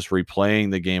even just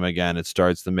replaying the game again, it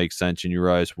starts to make sense and you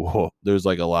realize, whoa, there's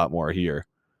like a lot more here.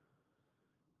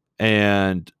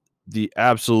 And the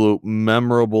absolute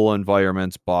memorable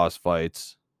environments, boss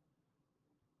fights.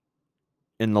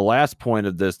 And the last point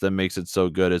of this that makes it so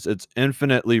good is it's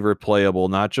infinitely replayable,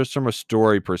 not just from a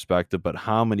story perspective, but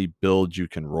how many builds you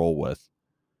can roll with.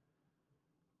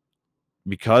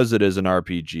 Because it is an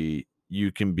RPG,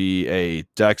 you can be a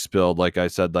dex build, like I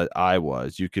said that I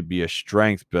was. You could be a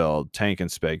strength build, tank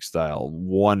and spake style,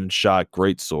 one-shot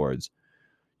great swords.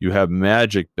 You have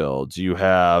magic builds. You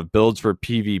have builds for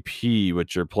PvP,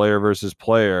 which are player versus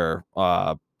player.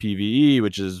 PvE,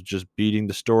 which is just beating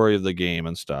the story of the game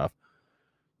and stuff.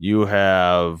 You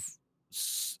have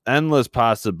endless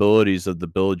possibilities of the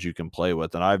builds you can play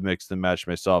with, and I've mixed and matched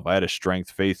myself. I had a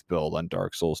strength faith build on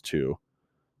Dark Souls 2.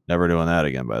 Never doing that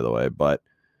again, by the way, but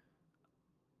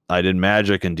I did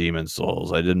magic in Demon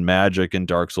Souls. I did magic in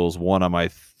Dark Souls 1 on my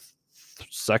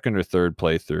second or third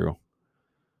playthrough.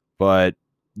 But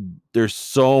there's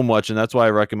so much, and that's why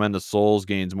I recommend the Souls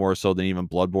games more so than even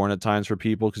Bloodborne at times for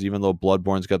people, because even though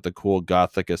Bloodborne's got the cool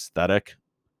gothic aesthetic,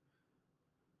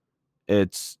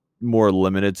 it's more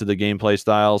limited to the gameplay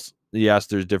styles. yes,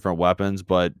 there's different weapons,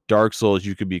 but Dark Souls,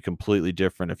 you could be completely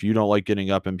different. If you don't like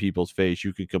getting up in people's face,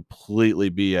 you could completely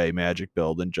be a magic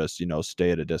build and just,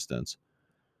 stay at a distance.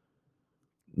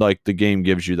 Like, the game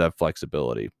gives you that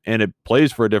flexibility, and it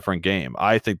plays for a different game.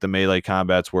 I think the melee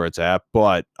combat's where it's at,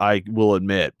 but I will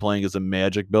admit, playing as a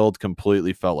magic build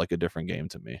completely felt like a different game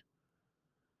to me.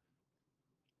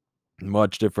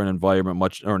 Much different environment,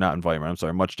 much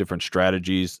different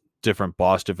strategies, different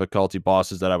boss difficulty.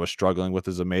 Bosses that I was struggling with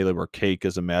as a melee were cake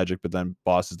as a magic, but then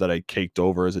bosses that I caked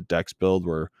over as a dex build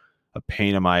were a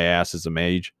pain in my ass as a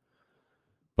mage.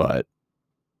 But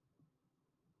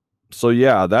so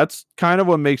yeah, that's kind of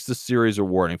what makes the series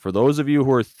rewarding. For those of you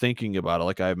who are thinking about it,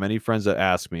 like I have many friends that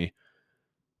ask me,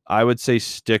 I would say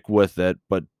stick with it,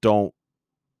 but don't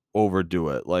overdo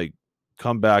it. Like,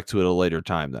 come back to it a later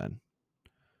time then.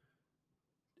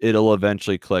 It'll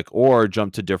eventually click, or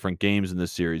jump to different games in the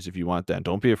series if you want that.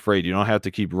 Don't be afraid. You don't have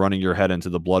to keep running your head into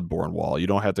the Bloodborne wall. You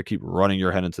don't have to keep running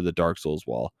your head into the Dark Souls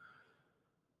wall.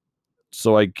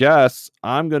 So I guess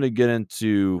I'm going to get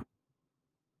into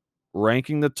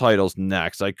ranking the titles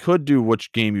next. I could do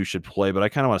which game you should play, but I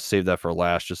kind of want to save that for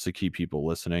last just to keep people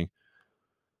listening.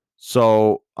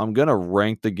 So I'm going to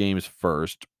rank the games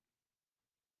first,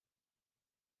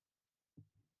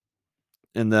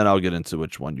 and then I'll get into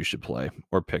which one you should play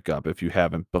or pick up if you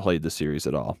haven't played the series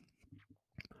at all.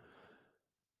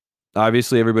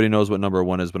 Obviously, everybody knows what number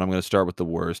one is, but I'm going to start with the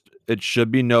worst. It should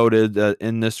be noted that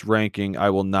in this ranking, I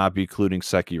will not be including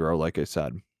Sekiro, like I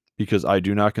said, because I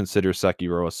do not consider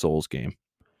Sekiro a Souls game.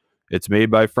 It's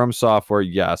made by From Software,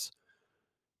 yes,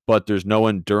 but there's no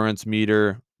endurance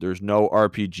meter. There's no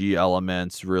RPG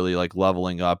elements really like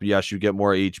leveling up. Yes, you get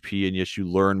more HP, and yes, you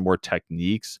learn more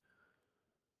techniques,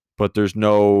 but there's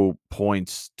no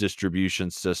points distribution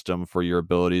system for your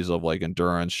abilities of like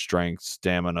endurance, strength,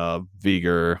 stamina,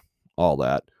 vigor, all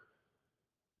that.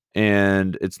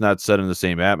 And it's not set in the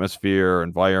same atmosphere or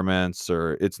environments,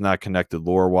 or it's not connected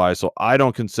lore wise. So I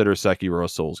don't consider Sekiro a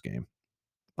Souls game.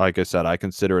 Like I said, I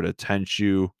consider it a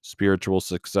Tenchu spiritual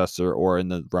successor, or in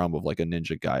the realm of like a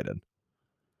Ninja Gaiden.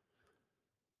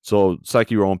 So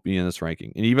Sekiro won't be in this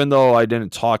ranking. And even though I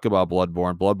didn't talk about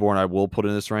Bloodborne I will put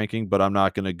in this ranking, but I'm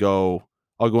not going to go.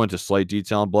 I'll go into slight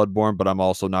detail on Bloodborne, but I'm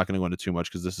also not going to go into too much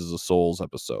because this is a Souls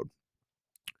episode.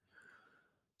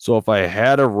 So if I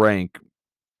had a rank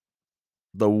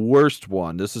the worst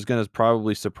one, this is going to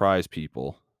probably surprise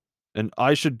people. And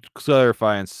I should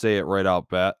clarify and say it right off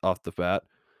the bat.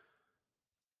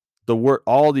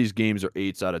 All these games are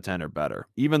 8s out of 10 or better.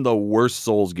 Even the worst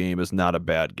Souls game is not a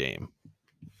bad game.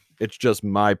 It's just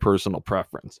my personal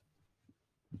preference.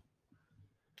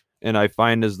 And I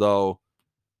find as though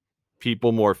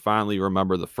people more fondly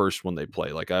remember the first one they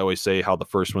play. Like I always say, how the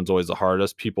first one's always the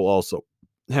hardest. People also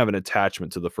have an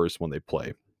attachment to the first one they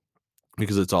play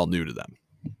because it's all new to them.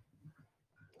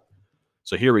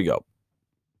 So here we go.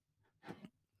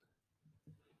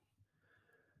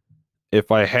 If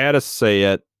I had to say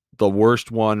it, the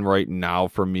worst one right now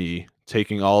for me,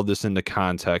 taking all of this into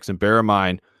context, and bear in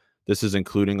mind, this is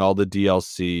including all the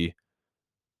DLC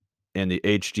and the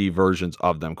HD versions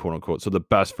of them, quote unquote. So the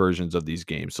best versions of these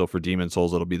games. So for Demon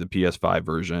Souls, it'll be the PS5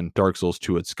 version. Dark Souls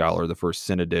 2 at Scholar, the first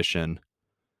Sin Edition,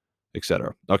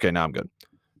 etc. Okay, now I'm good.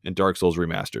 And Dark Souls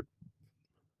Remastered.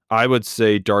 I would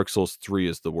say Dark Souls 3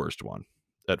 is the worst one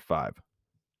at 5.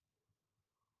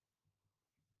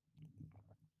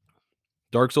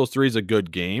 Dark Souls 3 is a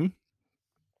good game.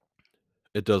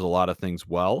 It does a lot of things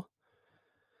well,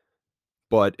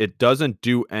 but it doesn't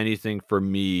do anything for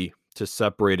me to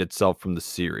separate itself from the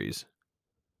series.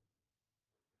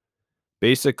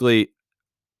 Basically,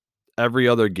 every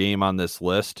other game on this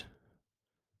list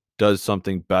does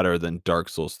something better than Dark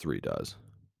Souls 3 does.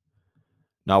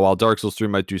 Now, while Dark Souls 3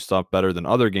 might do stuff better than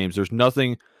other games, there's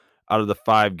nothing out of the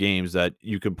 5 games that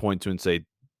you can point to and say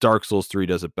Dark Souls 3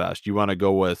 does it best. You want to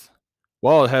go with,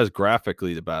 well, it has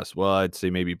graphically the best. Well, I'd say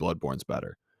maybe Bloodborne's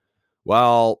better.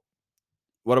 Well,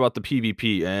 what about the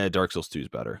PvP? Dark Souls 2 is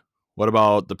better. What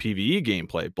about the PvE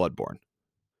gameplay? Bloodborne.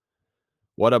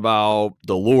 What about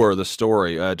the lore, the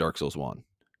story? Dark Souls 1.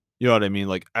 You know what I mean?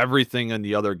 Like everything in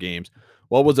the other games.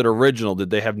 What was it original? Did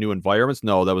they have new environments?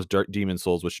 No, that was Demon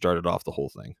Souls, which started off the whole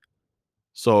thing.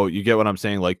 So you get what I'm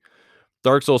saying? Like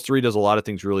Dark Souls 3 does a lot of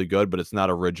things really good, but it's not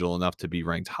original enough to be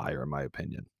ranked higher, in my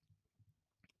opinion.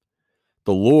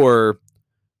 The lore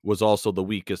was also the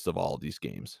weakest of all of these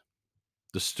games.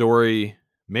 The story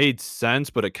made sense,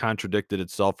 but it contradicted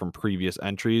itself from previous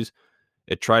entries.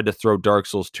 It tried to throw Dark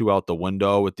Souls 2 out the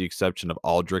window, with the exception of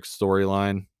Aldrich's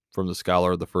storyline from the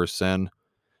Scholar of the First Sin.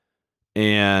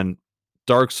 And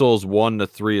Dark Souls 1 to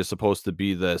 3 is supposed to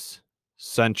be this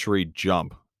century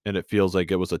jump and it feels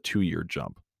like it was a 2-year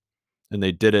jump. And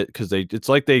they did it because it's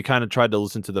like they kind of tried to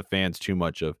listen to the fans too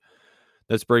much of,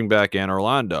 let's bring back Anne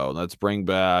Orlando. Let's bring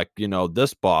back,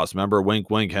 this boss. Remember Wink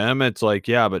Wink him? It's like,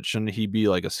 yeah, but shouldn't he be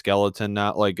like a skeleton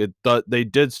now? Like they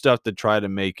did stuff to try to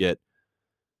make it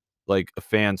like a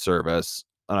fan service.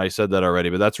 And I said that already,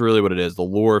 but that's really what it is. The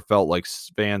lore felt like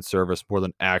fan service more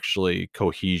than actually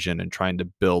cohesion and trying to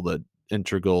build an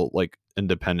integral, like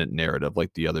independent narrative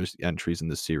like the other entries in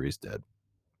the series did.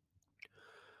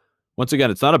 Once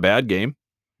again, it's not a bad game.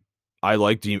 I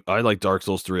like Dark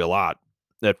Souls 3 a lot.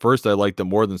 At first, I liked it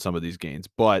more than some of these games,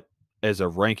 but as a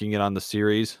ranking it on the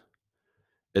series,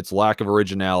 its lack of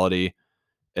originality,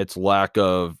 its lack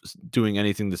of doing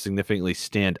anything to significantly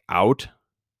stand out,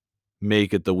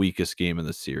 make it the weakest game in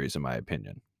the series, in my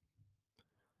opinion.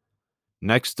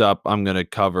 Next up, I'm going to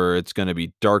cover, it's going to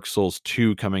be Dark Souls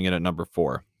 2 coming in at number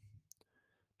 4.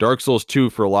 Dark Souls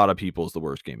 2, for a lot of people, is the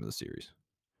worst game of the series.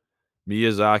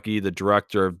 Miyazaki, the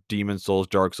director of Demon Souls,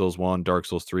 Dark Souls 1, Dark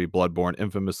Souls 3, Bloodborne,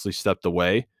 infamously stepped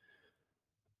away.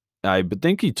 I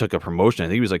think he took a promotion. I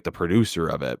think he was like the producer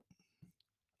of it.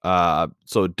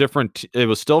 So different. It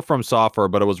was still From Software,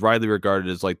 but it was widely regarded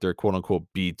as like their quote unquote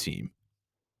B team.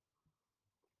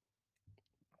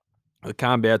 The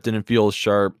combat didn't feel as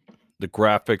sharp. The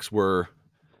graphics were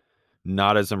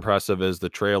not as impressive as the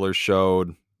trailer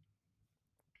showed.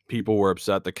 People were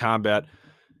upset. The combat,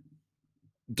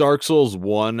 Dark Souls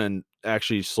 1 and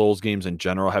actually Souls games in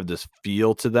general have this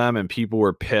feel to them, and people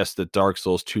were pissed that Dark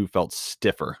Souls 2 felt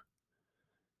stiffer.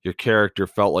 Your character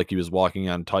felt like he was walking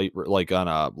on tight,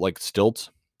 like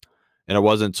stilts. And it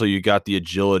wasn't until you got the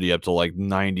agility up to like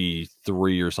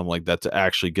 93 or something like that to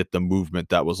actually get the movement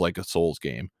that was like a Souls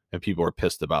game. And people were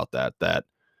pissed about that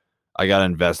I got to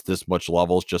invest this much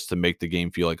levels just to make the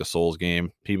game feel like a Souls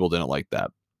game. People didn't like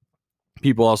that.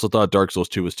 People also thought Dark Souls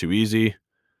 2 was too easy.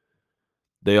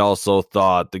 They also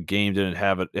thought the game didn't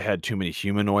have it. It had too many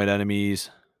humanoid enemies.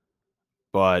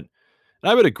 But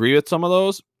I would agree with some of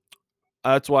those.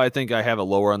 That's why I think I have it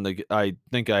lower on I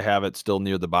think I have it still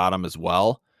near the bottom as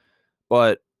well.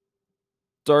 But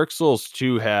Dark Souls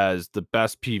 2 has the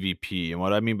best PvP. And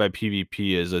what I mean by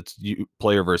PvP is it's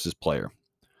player versus player.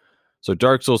 So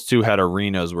Dark Souls 2 had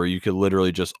arenas where you could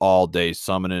literally just all day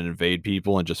summon and invade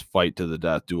people and just fight to the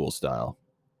death duel style.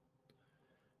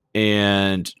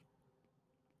 And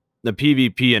the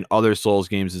PvP in other Souls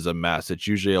games is a mess. It's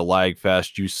usually a lag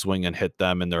fest. You swing and hit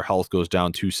them and their health goes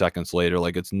down 2 seconds later.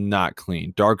 Like, it's not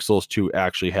clean. Dark Souls 2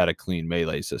 actually had a clean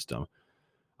melee system.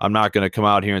 I'm not going to come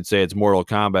out here and say it's Mortal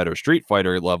Kombat or Street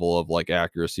Fighter level of like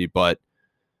accuracy, but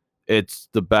it's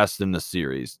the best in the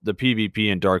series. The PvP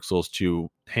in Dark Souls 2,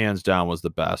 hands down, was the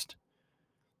best.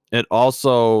 It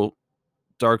also,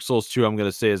 Dark Souls 2, I'm going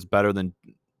to say, is better than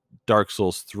Dark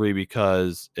Souls 3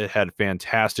 because it had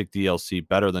fantastic DLC,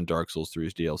 better than Dark Souls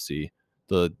 3's DLC,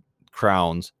 the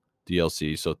Crowns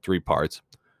DLC, so 3 parts,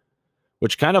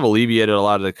 which kind of alleviated a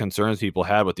lot of the concerns people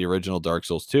had with the original Dark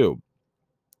Souls 2.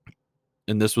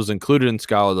 And this was included in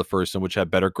Scholar of the First Sin, which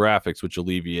had better graphics, which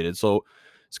alleviated. So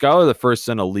Scholar of the First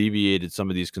Sin alleviated some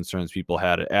of these concerns people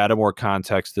had. It added more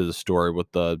context to the story with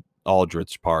the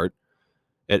Aldrich part.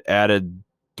 It added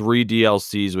 3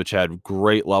 DLCs, which had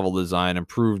great level design,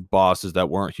 improved bosses that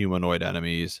weren't humanoid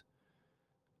enemies.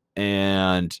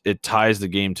 And it ties the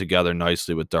game together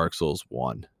nicely with Dark Souls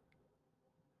 1.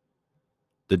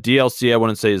 The DLC I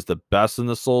wouldn't say is the best in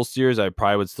the Souls series. I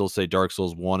probably would still say Dark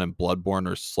Souls 1 and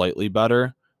Bloodborne are slightly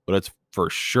better, but it's for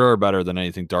sure better than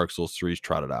anything Dark Souls 3's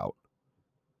trotted out.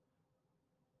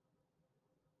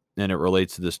 And it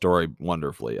relates to the story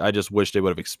wonderfully. I just wish they would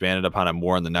have expanded upon it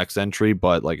more in the next entry,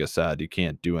 but like I said, you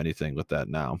can't do anything with that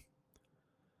now.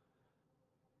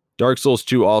 Dark Souls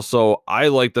 2 also, I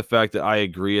like the fact that I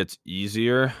agree it's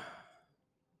easier,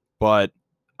 but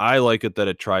I like it that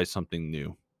it tries something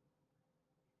new.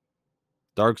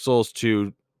 Dark Souls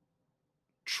 2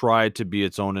 tried to be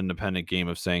its own independent game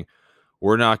of saying,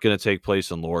 we're not going to take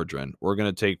place in Lordran. We're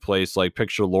going to take place, like,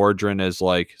 picture Lordran as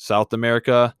like South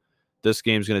America. This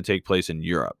game's going to take place in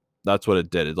Europe. That's what it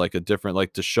did. It's like a different,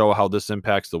 like, to show how this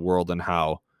impacts the world and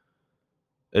how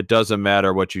it doesn't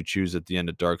matter what you choose at the end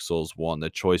of Dark Souls 1. The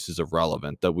choice is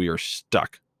irrelevant, that we are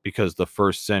stuck because the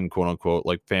first sin, quote unquote,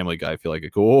 like Family Guy, I feel like,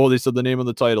 oh, they said the name of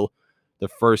the title. The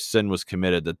first sin was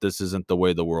committed, that this isn't the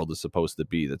way the world is supposed to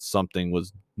be, that something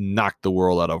was knocked the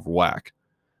world out of whack.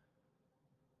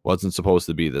 Wasn't supposed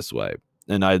to be this way.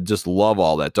 And I just love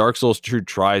all that. Dark Souls 2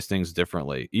 tries things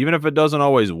differently. Even if it doesn't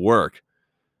always work,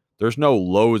 there's no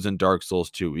lows in Dark Souls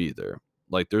 2 either.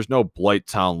 Like, there's no Blight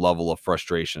Town level of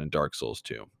frustration in Dark Souls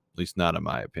 2. At least not in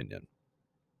my opinion.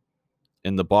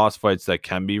 And the boss fights that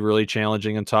can be really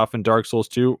challenging and tough in Dark Souls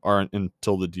 2 aren't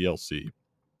until the DLC.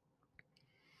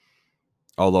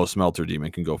 Although Smelter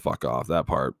Demon can go fuck off. That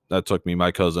part, that took me.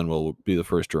 My cousin will be the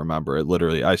first to remember it.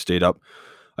 Literally, I stayed up.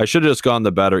 I should have just gone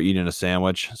to bed or eaten a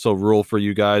sandwich. So, rule for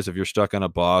you guys, if you're stuck on a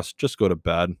boss, just go to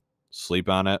bed, sleep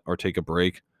on it, or take a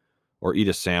break, or eat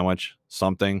a sandwich,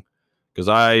 something. Because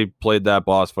I played that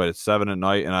boss fight at 7 at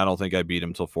night, and I don't think I beat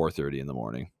him till 4:30 in the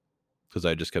morning. Because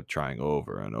I just kept trying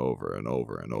over and over and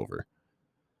over and over.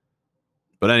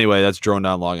 But anyway, that's droned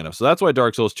on long enough. So that's why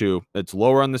Dark Souls 2, it's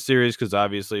lower on the series because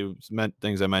obviously it's meant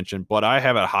things I mentioned, but I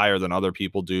have it higher than other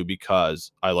people do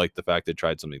because I like the fact they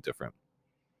tried something different.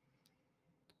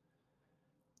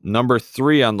 Number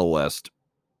 3 on the list,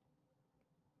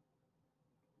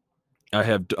 I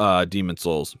have Demon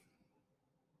Souls.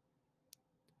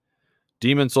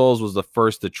 Demon Souls was the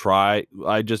first to try.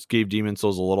 I just gave Demon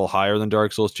Souls a little higher than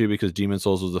Dark Souls 2 because Demon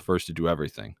Souls was the first to do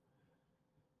everything.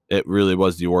 It really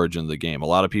was the origin of the game. A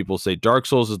lot of people say Dark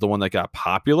Souls is the one that got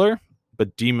popular,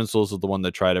 but Demon Souls is the one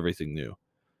that tried everything new.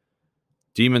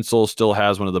 Demon Souls still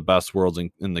has one of the best worlds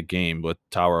in the game with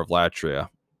Tower of Latria.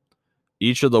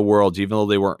 Each of the worlds, even though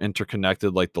they weren't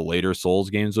interconnected like the later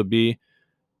Souls games would be,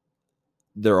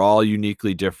 they're all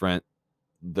uniquely different.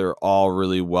 They're all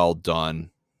really well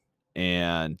done.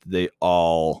 And they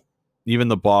all, even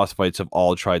the boss fights, have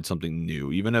all tried something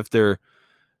new. Even if they're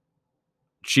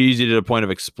cheesy to the point of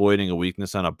exploiting a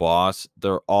weakness on a boss,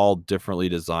 they're all differently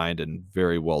designed and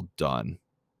very well done.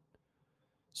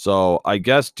 So I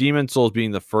guess Demon Souls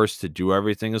being the first to do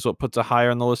everything is what puts it higher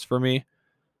on the list for me.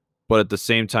 But at the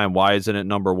same time, why isn't it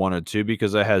number 1 or 2?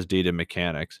 Because it has dated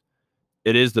mechanics.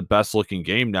 It is the best looking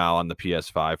game now on the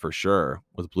PS5 for sure,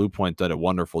 with Bluepoint did a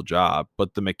wonderful job,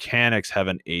 but the mechanics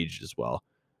haven't aged as well.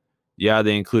 Yeah,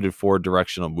 they included forward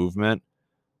directional movement,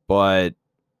 but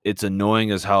it's annoying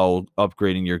as hell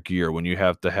upgrading your gear when you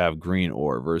have to have green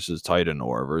ore versus Titan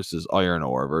ore versus iron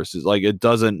ore versus, like, it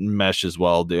doesn't mesh as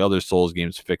well. The other Souls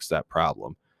games fix that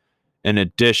problem. In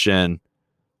addition,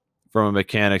 from a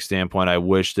mechanic standpoint, I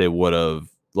wish they would have,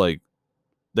 like,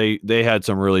 they had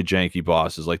some really janky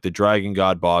bosses, like the Dragon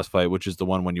God boss fight, which is the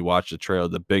one when you watch the trailer,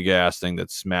 the big ass thing that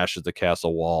smashes the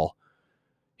castle wall.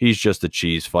 He's just a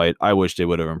cheese fight. I wish they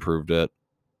would have improved it.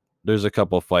 There's a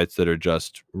couple fights that are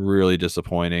just really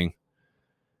disappointing.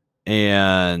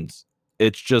 And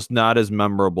it's just not as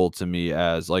memorable to me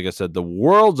as, like I said, the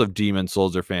worlds of Demon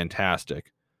Souls are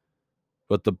fantastic.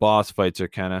 But the boss fights are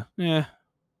kind of,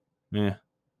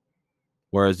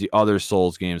 whereas the other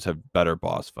Souls games have better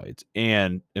boss fights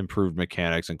and improved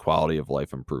mechanics and quality of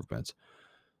life improvements.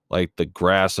 Like the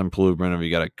grass improvement of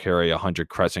you got to carry 100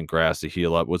 crescent grass to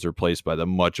heal up was replaced by the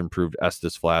much improved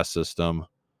Estus Flask system.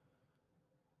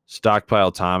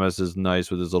 Stockpile Thomas is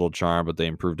nice with his little charm, but they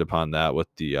improved upon that with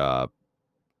the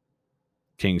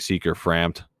King Seeker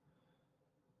Frampt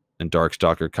and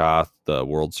Darkstalker Koth, the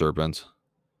World Serpent.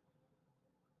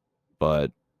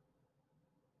 But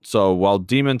so while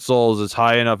Demon Souls is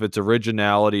high enough, its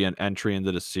originality and entry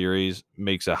into the series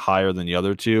makes it higher than the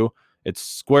other two. It's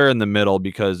square in the middle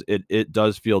because it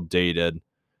does feel dated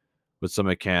with some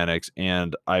mechanics,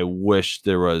 and I wish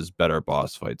there was better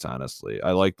boss fights, honestly.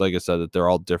 like I said, that they're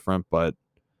all different, but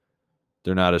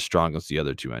they're not as strong as the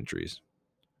other two entries.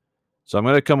 So I'm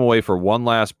going to come away for one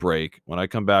last break. When I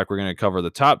come back, we're going to cover the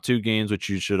top 2 games, which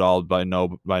you should all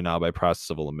know by now by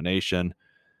process of elimination.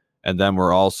 And then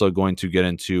we're also going to get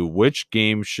into which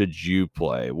game should you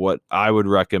play, what I would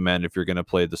recommend if you're going to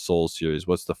play the Souls series.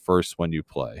 What's the first one you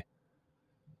play?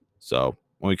 So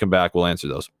when we come back, we'll answer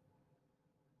those.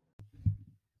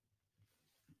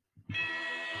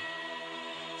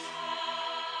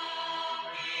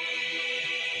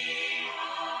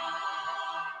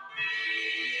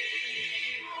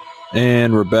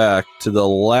 And we're back to the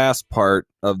last part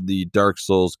of the Dark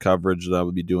Souls coverage that I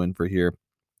will be doing for here.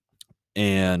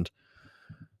 And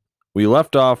we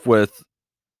left off with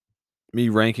me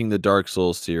ranking the Dark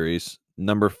Souls series.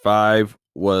 Number 5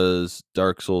 was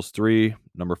Dark Souls 3.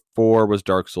 Number 4 was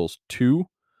Dark Souls 2.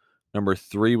 Number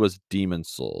 3 was Demon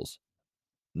Souls.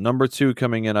 Number 2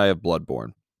 coming in, I have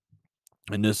Bloodborne.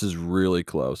 And this is really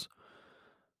close.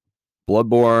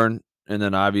 Bloodborne, and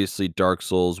then obviously Dark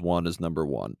Souls 1 is number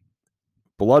 1.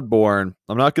 Bloodborne,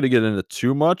 I'm not going to get into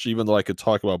too much, even though I could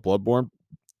talk about Bloodborne,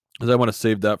 because I want to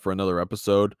save that for another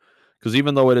episode. Because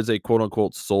even though it is a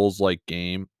quote-unquote Souls-like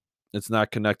game, it's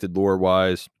not connected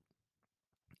lore-wise.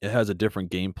 It has a different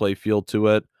gameplay feel to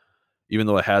it, even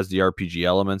though it has the RPG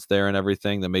elements there and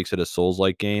everything that makes it a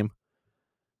Souls-like game.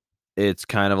 It's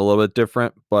kind of a little bit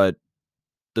different, but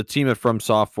the team at From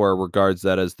Software regards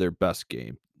that as their best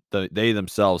game. They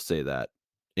themselves say that.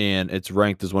 and it's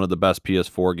ranked as one of the best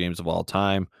PS4 games of all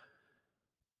time.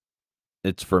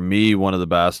 It's, for me, one of the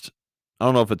best. I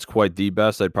don't know if it's quite the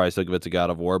best. I'd probably still give it to God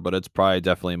of War, but it's probably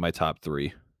definitely in my top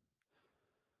 3.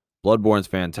 Bloodborne's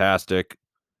fantastic.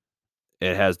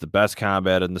 It has the best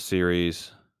combat in the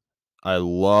series. I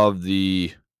love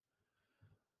the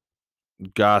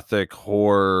gothic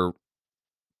horror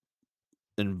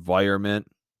environment.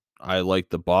 I like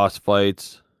the boss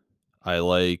fights. I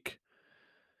like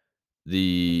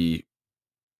the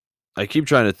I keep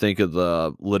trying to think of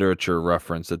the literature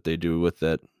reference that they do with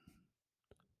it.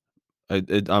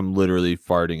 I'm literally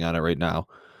farting on it right now.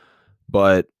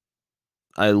 But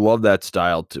I love that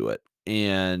style to it.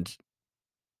 And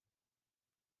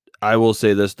I will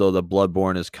say this, though, that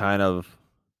Bloodborne is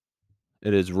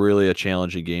it is really a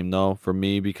challenging game, though, for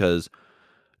me, because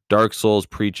Dark Souls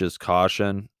preaches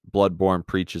caution, Bloodborne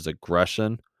preaches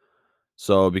aggression.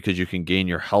 So, because you can gain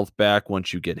your health back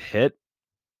once you get hit,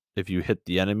 if you hit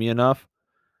the enemy enough.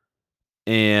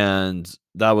 And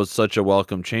that was such a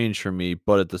welcome change for me.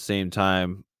 But at the same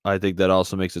time, I think that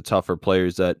also makes it tough for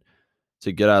players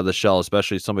to get out of the shell,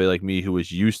 especially somebody like me who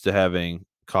was used to having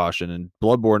caution. And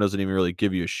Bloodborne doesn't even really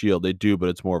give you a shield. They do, but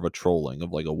it's more of a trolling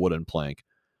of like a wooden plank.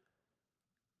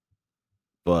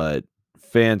 But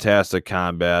fantastic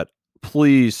combat.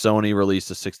 Please, Sony, release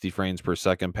a 60 frames per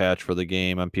second patch for the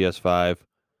game on PS5.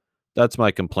 That's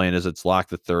my complaint, is it's locked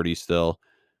to 30 still.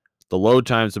 The load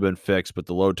times have been fixed, but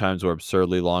the load times were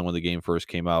absurdly long when the game first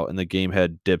came out, and the game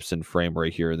had dips in frame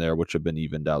rate here and there, which have been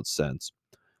evened out since.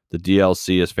 The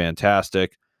DLC is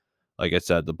fantastic. Like I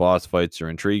said, the boss fights are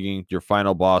intriguing. Your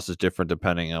final boss is different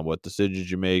depending on what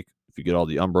decisions you make. If you get all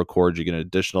the Umbra Cords, you get an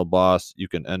additional boss. You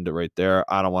can end it right there.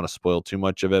 I don't want to spoil too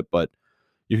much of it, but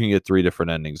you can get 3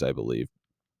 different endings, I believe.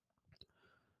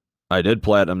 I did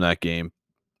platinum that game.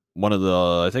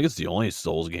 I think it's the only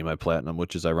Souls game I platinum,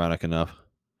 which is ironic enough.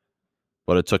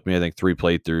 But it took me, I think, 3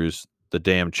 playthroughs, the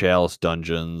damn Chalice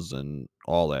dungeons, and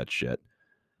all that shit.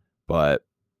 But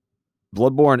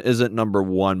Bloodborne isn't number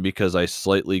 1 because I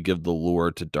slightly give the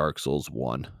lure to Dark Souls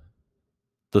 1.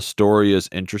 The story is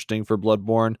interesting for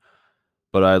Bloodborne,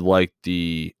 but I like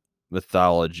the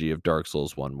mythology of Dark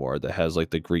Souls 1 more, that has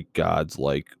like the Greek gods,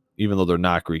 like, even though they're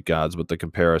not Greek gods, but the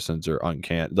comparisons are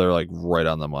uncanny. They're like right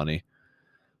on the money.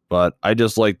 But I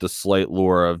just like the slight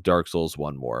lure of Dark Souls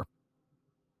 1 more.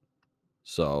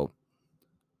 So,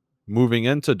 moving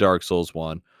into Dark Souls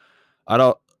 1,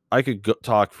 I could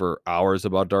talk for hours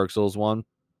about Dark Souls 1.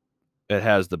 It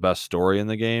has the best story in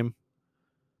the game.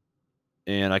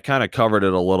 And I kind of covered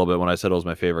it a little bit when I said it was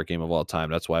my favorite game of all time.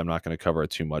 That's why I'm not going to cover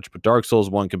it too much. But Dark Souls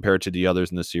 1, compared to the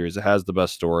others in the series, it has the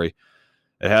best story.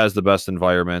 It has the best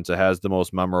environments. It has the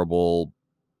most memorable.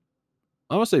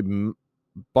 I want to say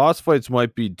boss fights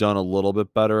might be done a little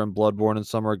bit better in Bloodborne in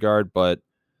some regard, but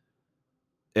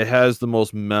it has the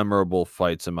most memorable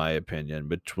fights, in my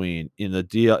opinion.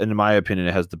 In my opinion,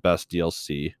 it has the best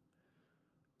DLC,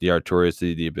 the Artorias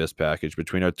of the Abyss package.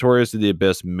 Between Artorias of the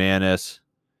Abyss, Manus,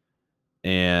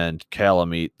 and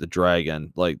Calamite the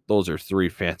dragon, like, those are 3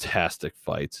 fantastic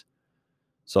fights.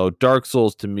 So Dark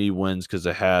Souls to me wins because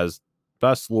it has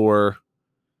best lore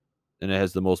and it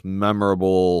has the most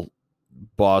memorable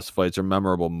boss fights or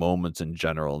memorable moments in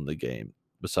general in the game,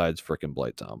 besides frickin'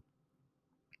 Blighttown.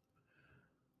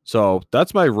 So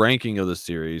that's my ranking of the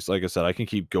series. Like I said, I can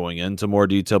keep going into more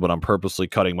detail, but I'm purposely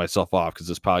cutting myself off because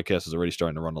this podcast is already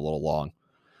starting to run a little long.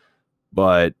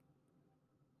 But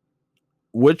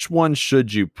which one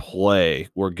should you play?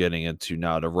 We're getting into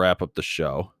now to wrap up the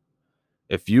show.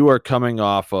 If you are coming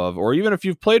off of, or even if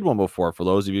you've played one before, for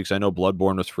those of you, because I know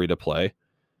Bloodborne was free to play.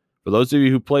 For those of you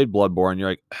who played Bloodborne, you're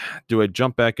like, do I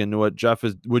jump back into it? Jeff,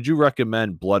 would you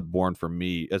recommend Bloodborne for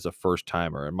me as a first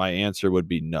timer? And my answer would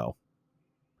be no.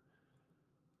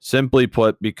 Simply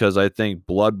put, because I think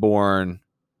Bloodborne,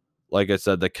 like I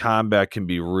said, the combat can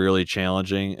be really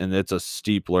challenging and it's a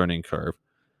steep learning curve.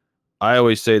 I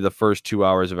always say the first 2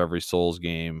 hours of every Souls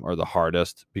game are the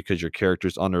hardest because your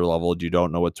character's underleveled, you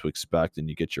don't know what to expect, and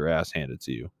you get your ass handed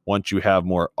to you. Once you have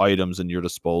more items in your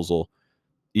disposal,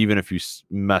 even if you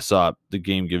mess up, the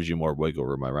game gives you more wiggle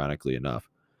room, ironically enough.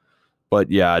 But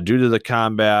yeah, due to the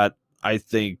combat, I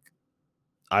think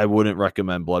I wouldn't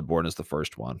recommend Bloodborne as the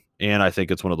first one. And I think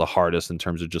it's one of the hardest in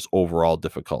terms of just overall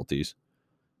difficulties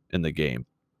in the game.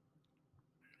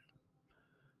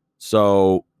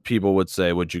 So people would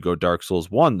say, would you go Dark Souls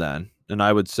 1 then? And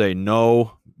I would say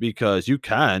no, because you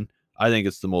can. I think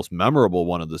it's the most memorable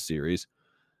one of the series.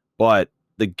 But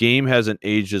the game hasn't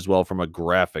aged as well from a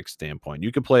graphics standpoint.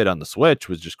 You can play it on the Switch,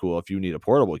 which is cool if you need a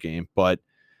portable game. But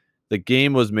the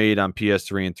game was made on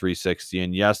PS3 and 360.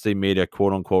 And yes, they made a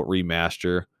quote-unquote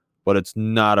remaster. but it's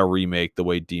not a remake the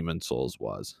way Demon Souls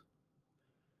was.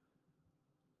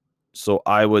 So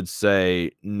I would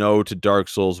say no to Dark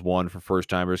Souls 1 for first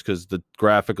timers because the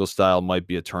graphical style might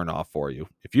be a turnoff for you.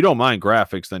 If you don't mind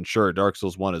graphics, then sure, Dark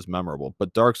Souls 1 is memorable,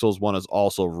 but Dark Souls 1 is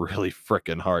also really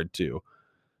freaking hard too.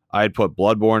 I'd put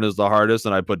Bloodborne as the hardest,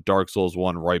 and I'd put Dark Souls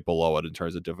 1 right below it in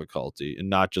terms of difficulty, and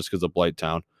not just because of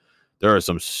Blighttown. There are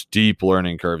some steep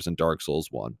learning curves in Dark Souls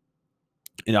 1.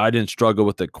 And I didn't struggle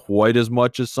with it quite as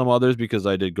much as some others because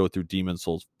I did go through Demon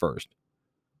Souls first.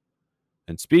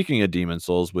 And speaking of Demon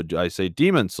Souls, would I say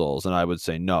Demon Souls? And I would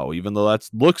say no, even though that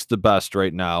looks the best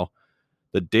right now.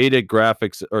 The dated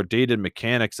graphics or dated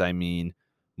mechanics,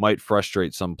 might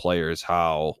frustrate some players.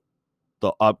 How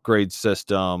the upgrade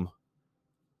system,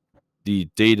 the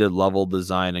dated level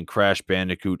design, and Crash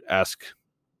Bandicoot-esque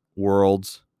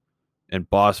worlds and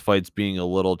boss fights being a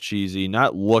little cheesy,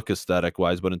 not look aesthetic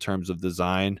wise, but in terms of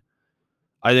design.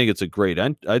 I think it's a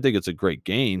great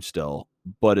game still,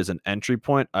 but as an entry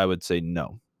point, I would say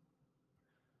no.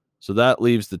 So that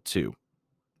leaves the two.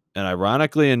 And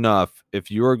ironically enough,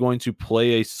 if you are going to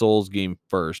play a Souls game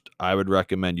first, I would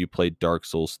recommend you play Dark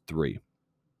Souls 3.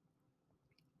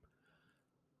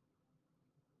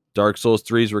 Dark Souls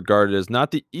 3 is regarded as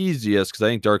not the easiest, because I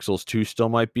think Dark Souls 2 still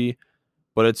might be,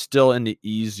 but it's still in the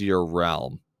easier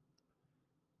realm.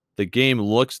 The game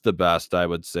looks the best, I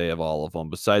would say, of all of them,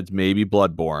 besides maybe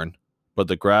Bloodborne, but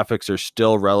the graphics are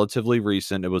still relatively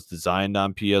recent. It was designed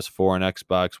on PS4 and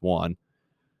Xbox One.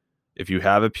 If you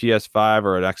have a PS5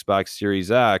 or an Xbox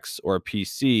Series X or a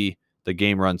PC, the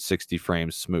game runs 60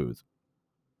 frames smooth,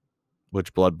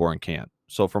 which Bloodborne can't.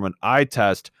 So from an eye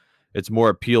test, it's more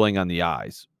appealing on the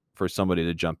eyes for somebody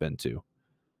to jump into.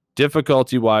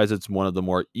 Difficulty-wise, it's one of the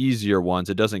more easier ones.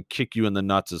 It doesn't kick you in the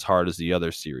nuts as hard as the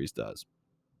other series does.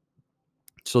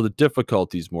 So the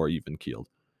difficulty is more even-keeled.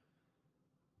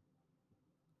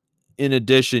 In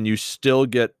addition, you still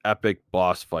get epic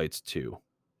boss fights too.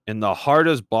 And the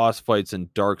hardest boss fights in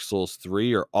Dark Souls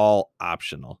 3 are all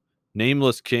optional.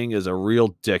 Nameless King is a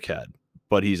real dickhead,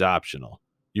 but he's optional.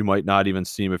 You might not even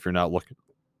see him if you're not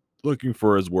looking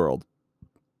for his world.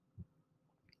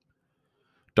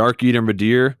 Dark Eater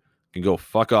Midir can go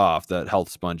fuck off, that health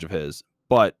sponge of his,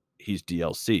 but he's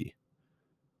DLC.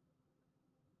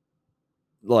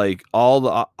 Like, all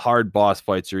the hard boss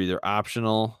fights are either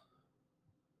optional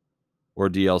or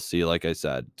DLC, like I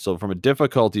said. So from a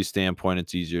difficulty standpoint,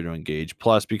 it's easier to engage.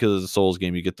 Plus, because it's a Souls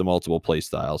game, you get the multiple play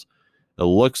styles. It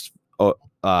looks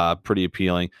pretty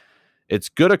appealing. It's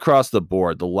good across the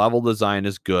board. The level design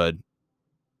is good.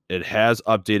 It has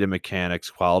updated mechanics,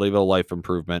 quality of life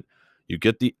improvement. You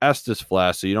get the Estus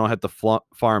Flask, so you don't have to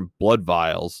farm blood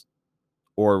vials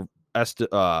or I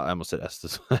almost said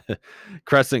Estus.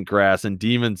 Crescent Grass and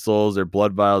Demon Souls or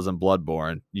blood vials and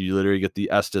Bloodborne. You literally get the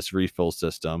Estus refill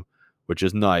system, which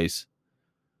is nice.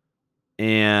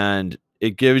 And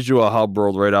it gives you a hub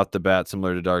world right off the bat,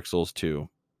 similar to Dark Souls 2.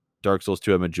 Dark Souls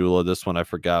 2 had Majula. This one, I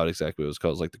forgot exactly what it was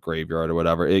called. It was like the Graveyard or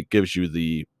whatever. It gives you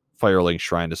the Firelink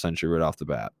Shrine essentially right off the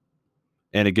bat.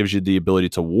 And it gives you the ability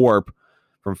to warp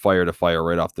from fire to fire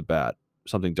right off the bat,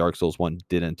 something Dark Souls 1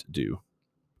 didn't do.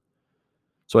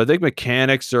 So I think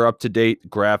mechanics are up to date,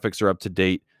 graphics are up to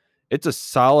date. It's a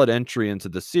solid entry into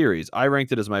the series. I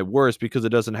ranked it as my worst because it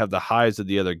doesn't have the highs of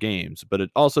the other games, but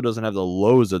it also doesn't have the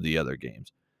lows of the other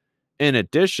games. In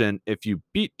addition, if you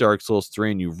beat Dark Souls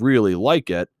 3 and you really like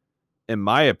it, in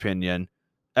my opinion,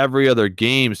 every other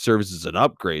game serves as an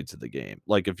upgrade to the game.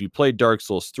 Like if you play Dark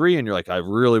Souls 3 and you're like, I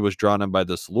really was drawn in by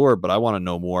this lore, but I want to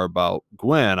know more about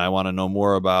Gwyn. I want to know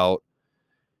more about,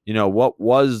 what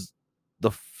was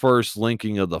the first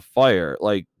linking of the fire.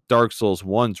 Like Dark Souls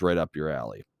 1's right up your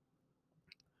alley.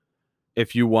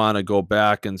 If you want to go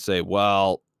back and say,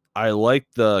 well, I like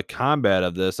the combat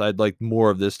of this, I'd like more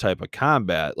of this type of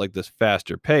combat, like this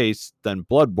faster pace, then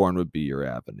Bloodborne would be your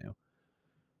avenue.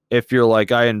 If you're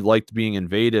like, I liked being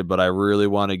invaded, but I really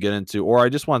want to get into, or I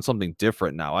just want something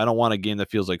different now. I don't want a game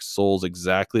that feels like Souls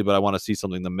exactly, but I want to see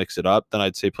something to mix it up. Then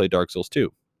I'd say play Dark Souls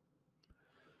 2.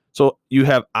 So you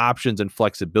have options and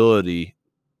flexibility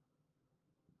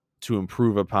to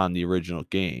improve upon the original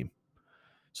game.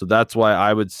 So that's why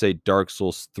I would say Dark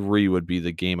Souls 3 would be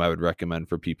the game I would recommend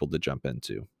for people to jump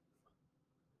into.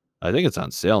 I think it's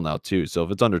on sale now too. So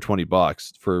if it's under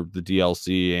 $20 for the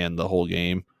DLC and the whole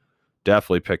game,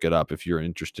 definitely pick it up if you're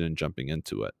interested in jumping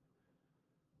into it.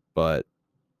 But,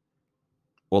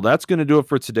 well, that's going to do it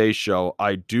for today's show.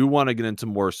 I do want to get into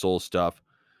more Soul stuff.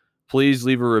 Please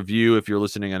leave a review if you're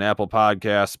listening on Apple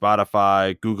Podcasts,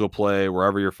 Spotify, Google Play,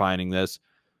 wherever you're finding this.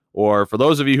 Or for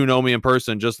those of you who know me in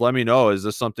person, just let me know. Is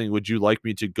this something, would you like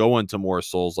me to go into more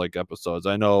Souls-like episodes?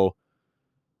 I know,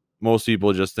 most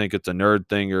people just think it's a nerd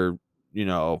thing, or,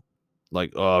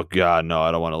 like, oh God, no,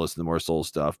 I don't want to listen to more Souls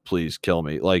stuff. Please kill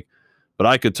me. Like, but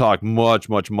I could talk much,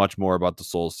 much, much more about the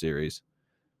Souls series.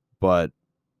 But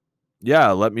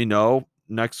yeah, let me know.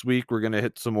 Next week we're gonna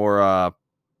hit some more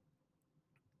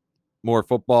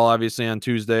football, obviously, on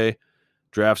Tuesday.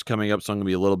 Draft's coming up, so I'm gonna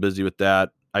be a little busy with that.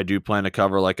 I do plan to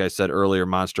cover, like I said earlier,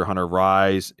 Monster Hunter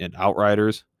Rise and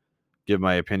Outriders. Give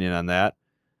my opinion on that.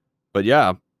 But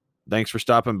yeah, thanks for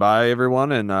stopping by,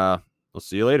 everyone, and we'll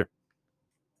see you later.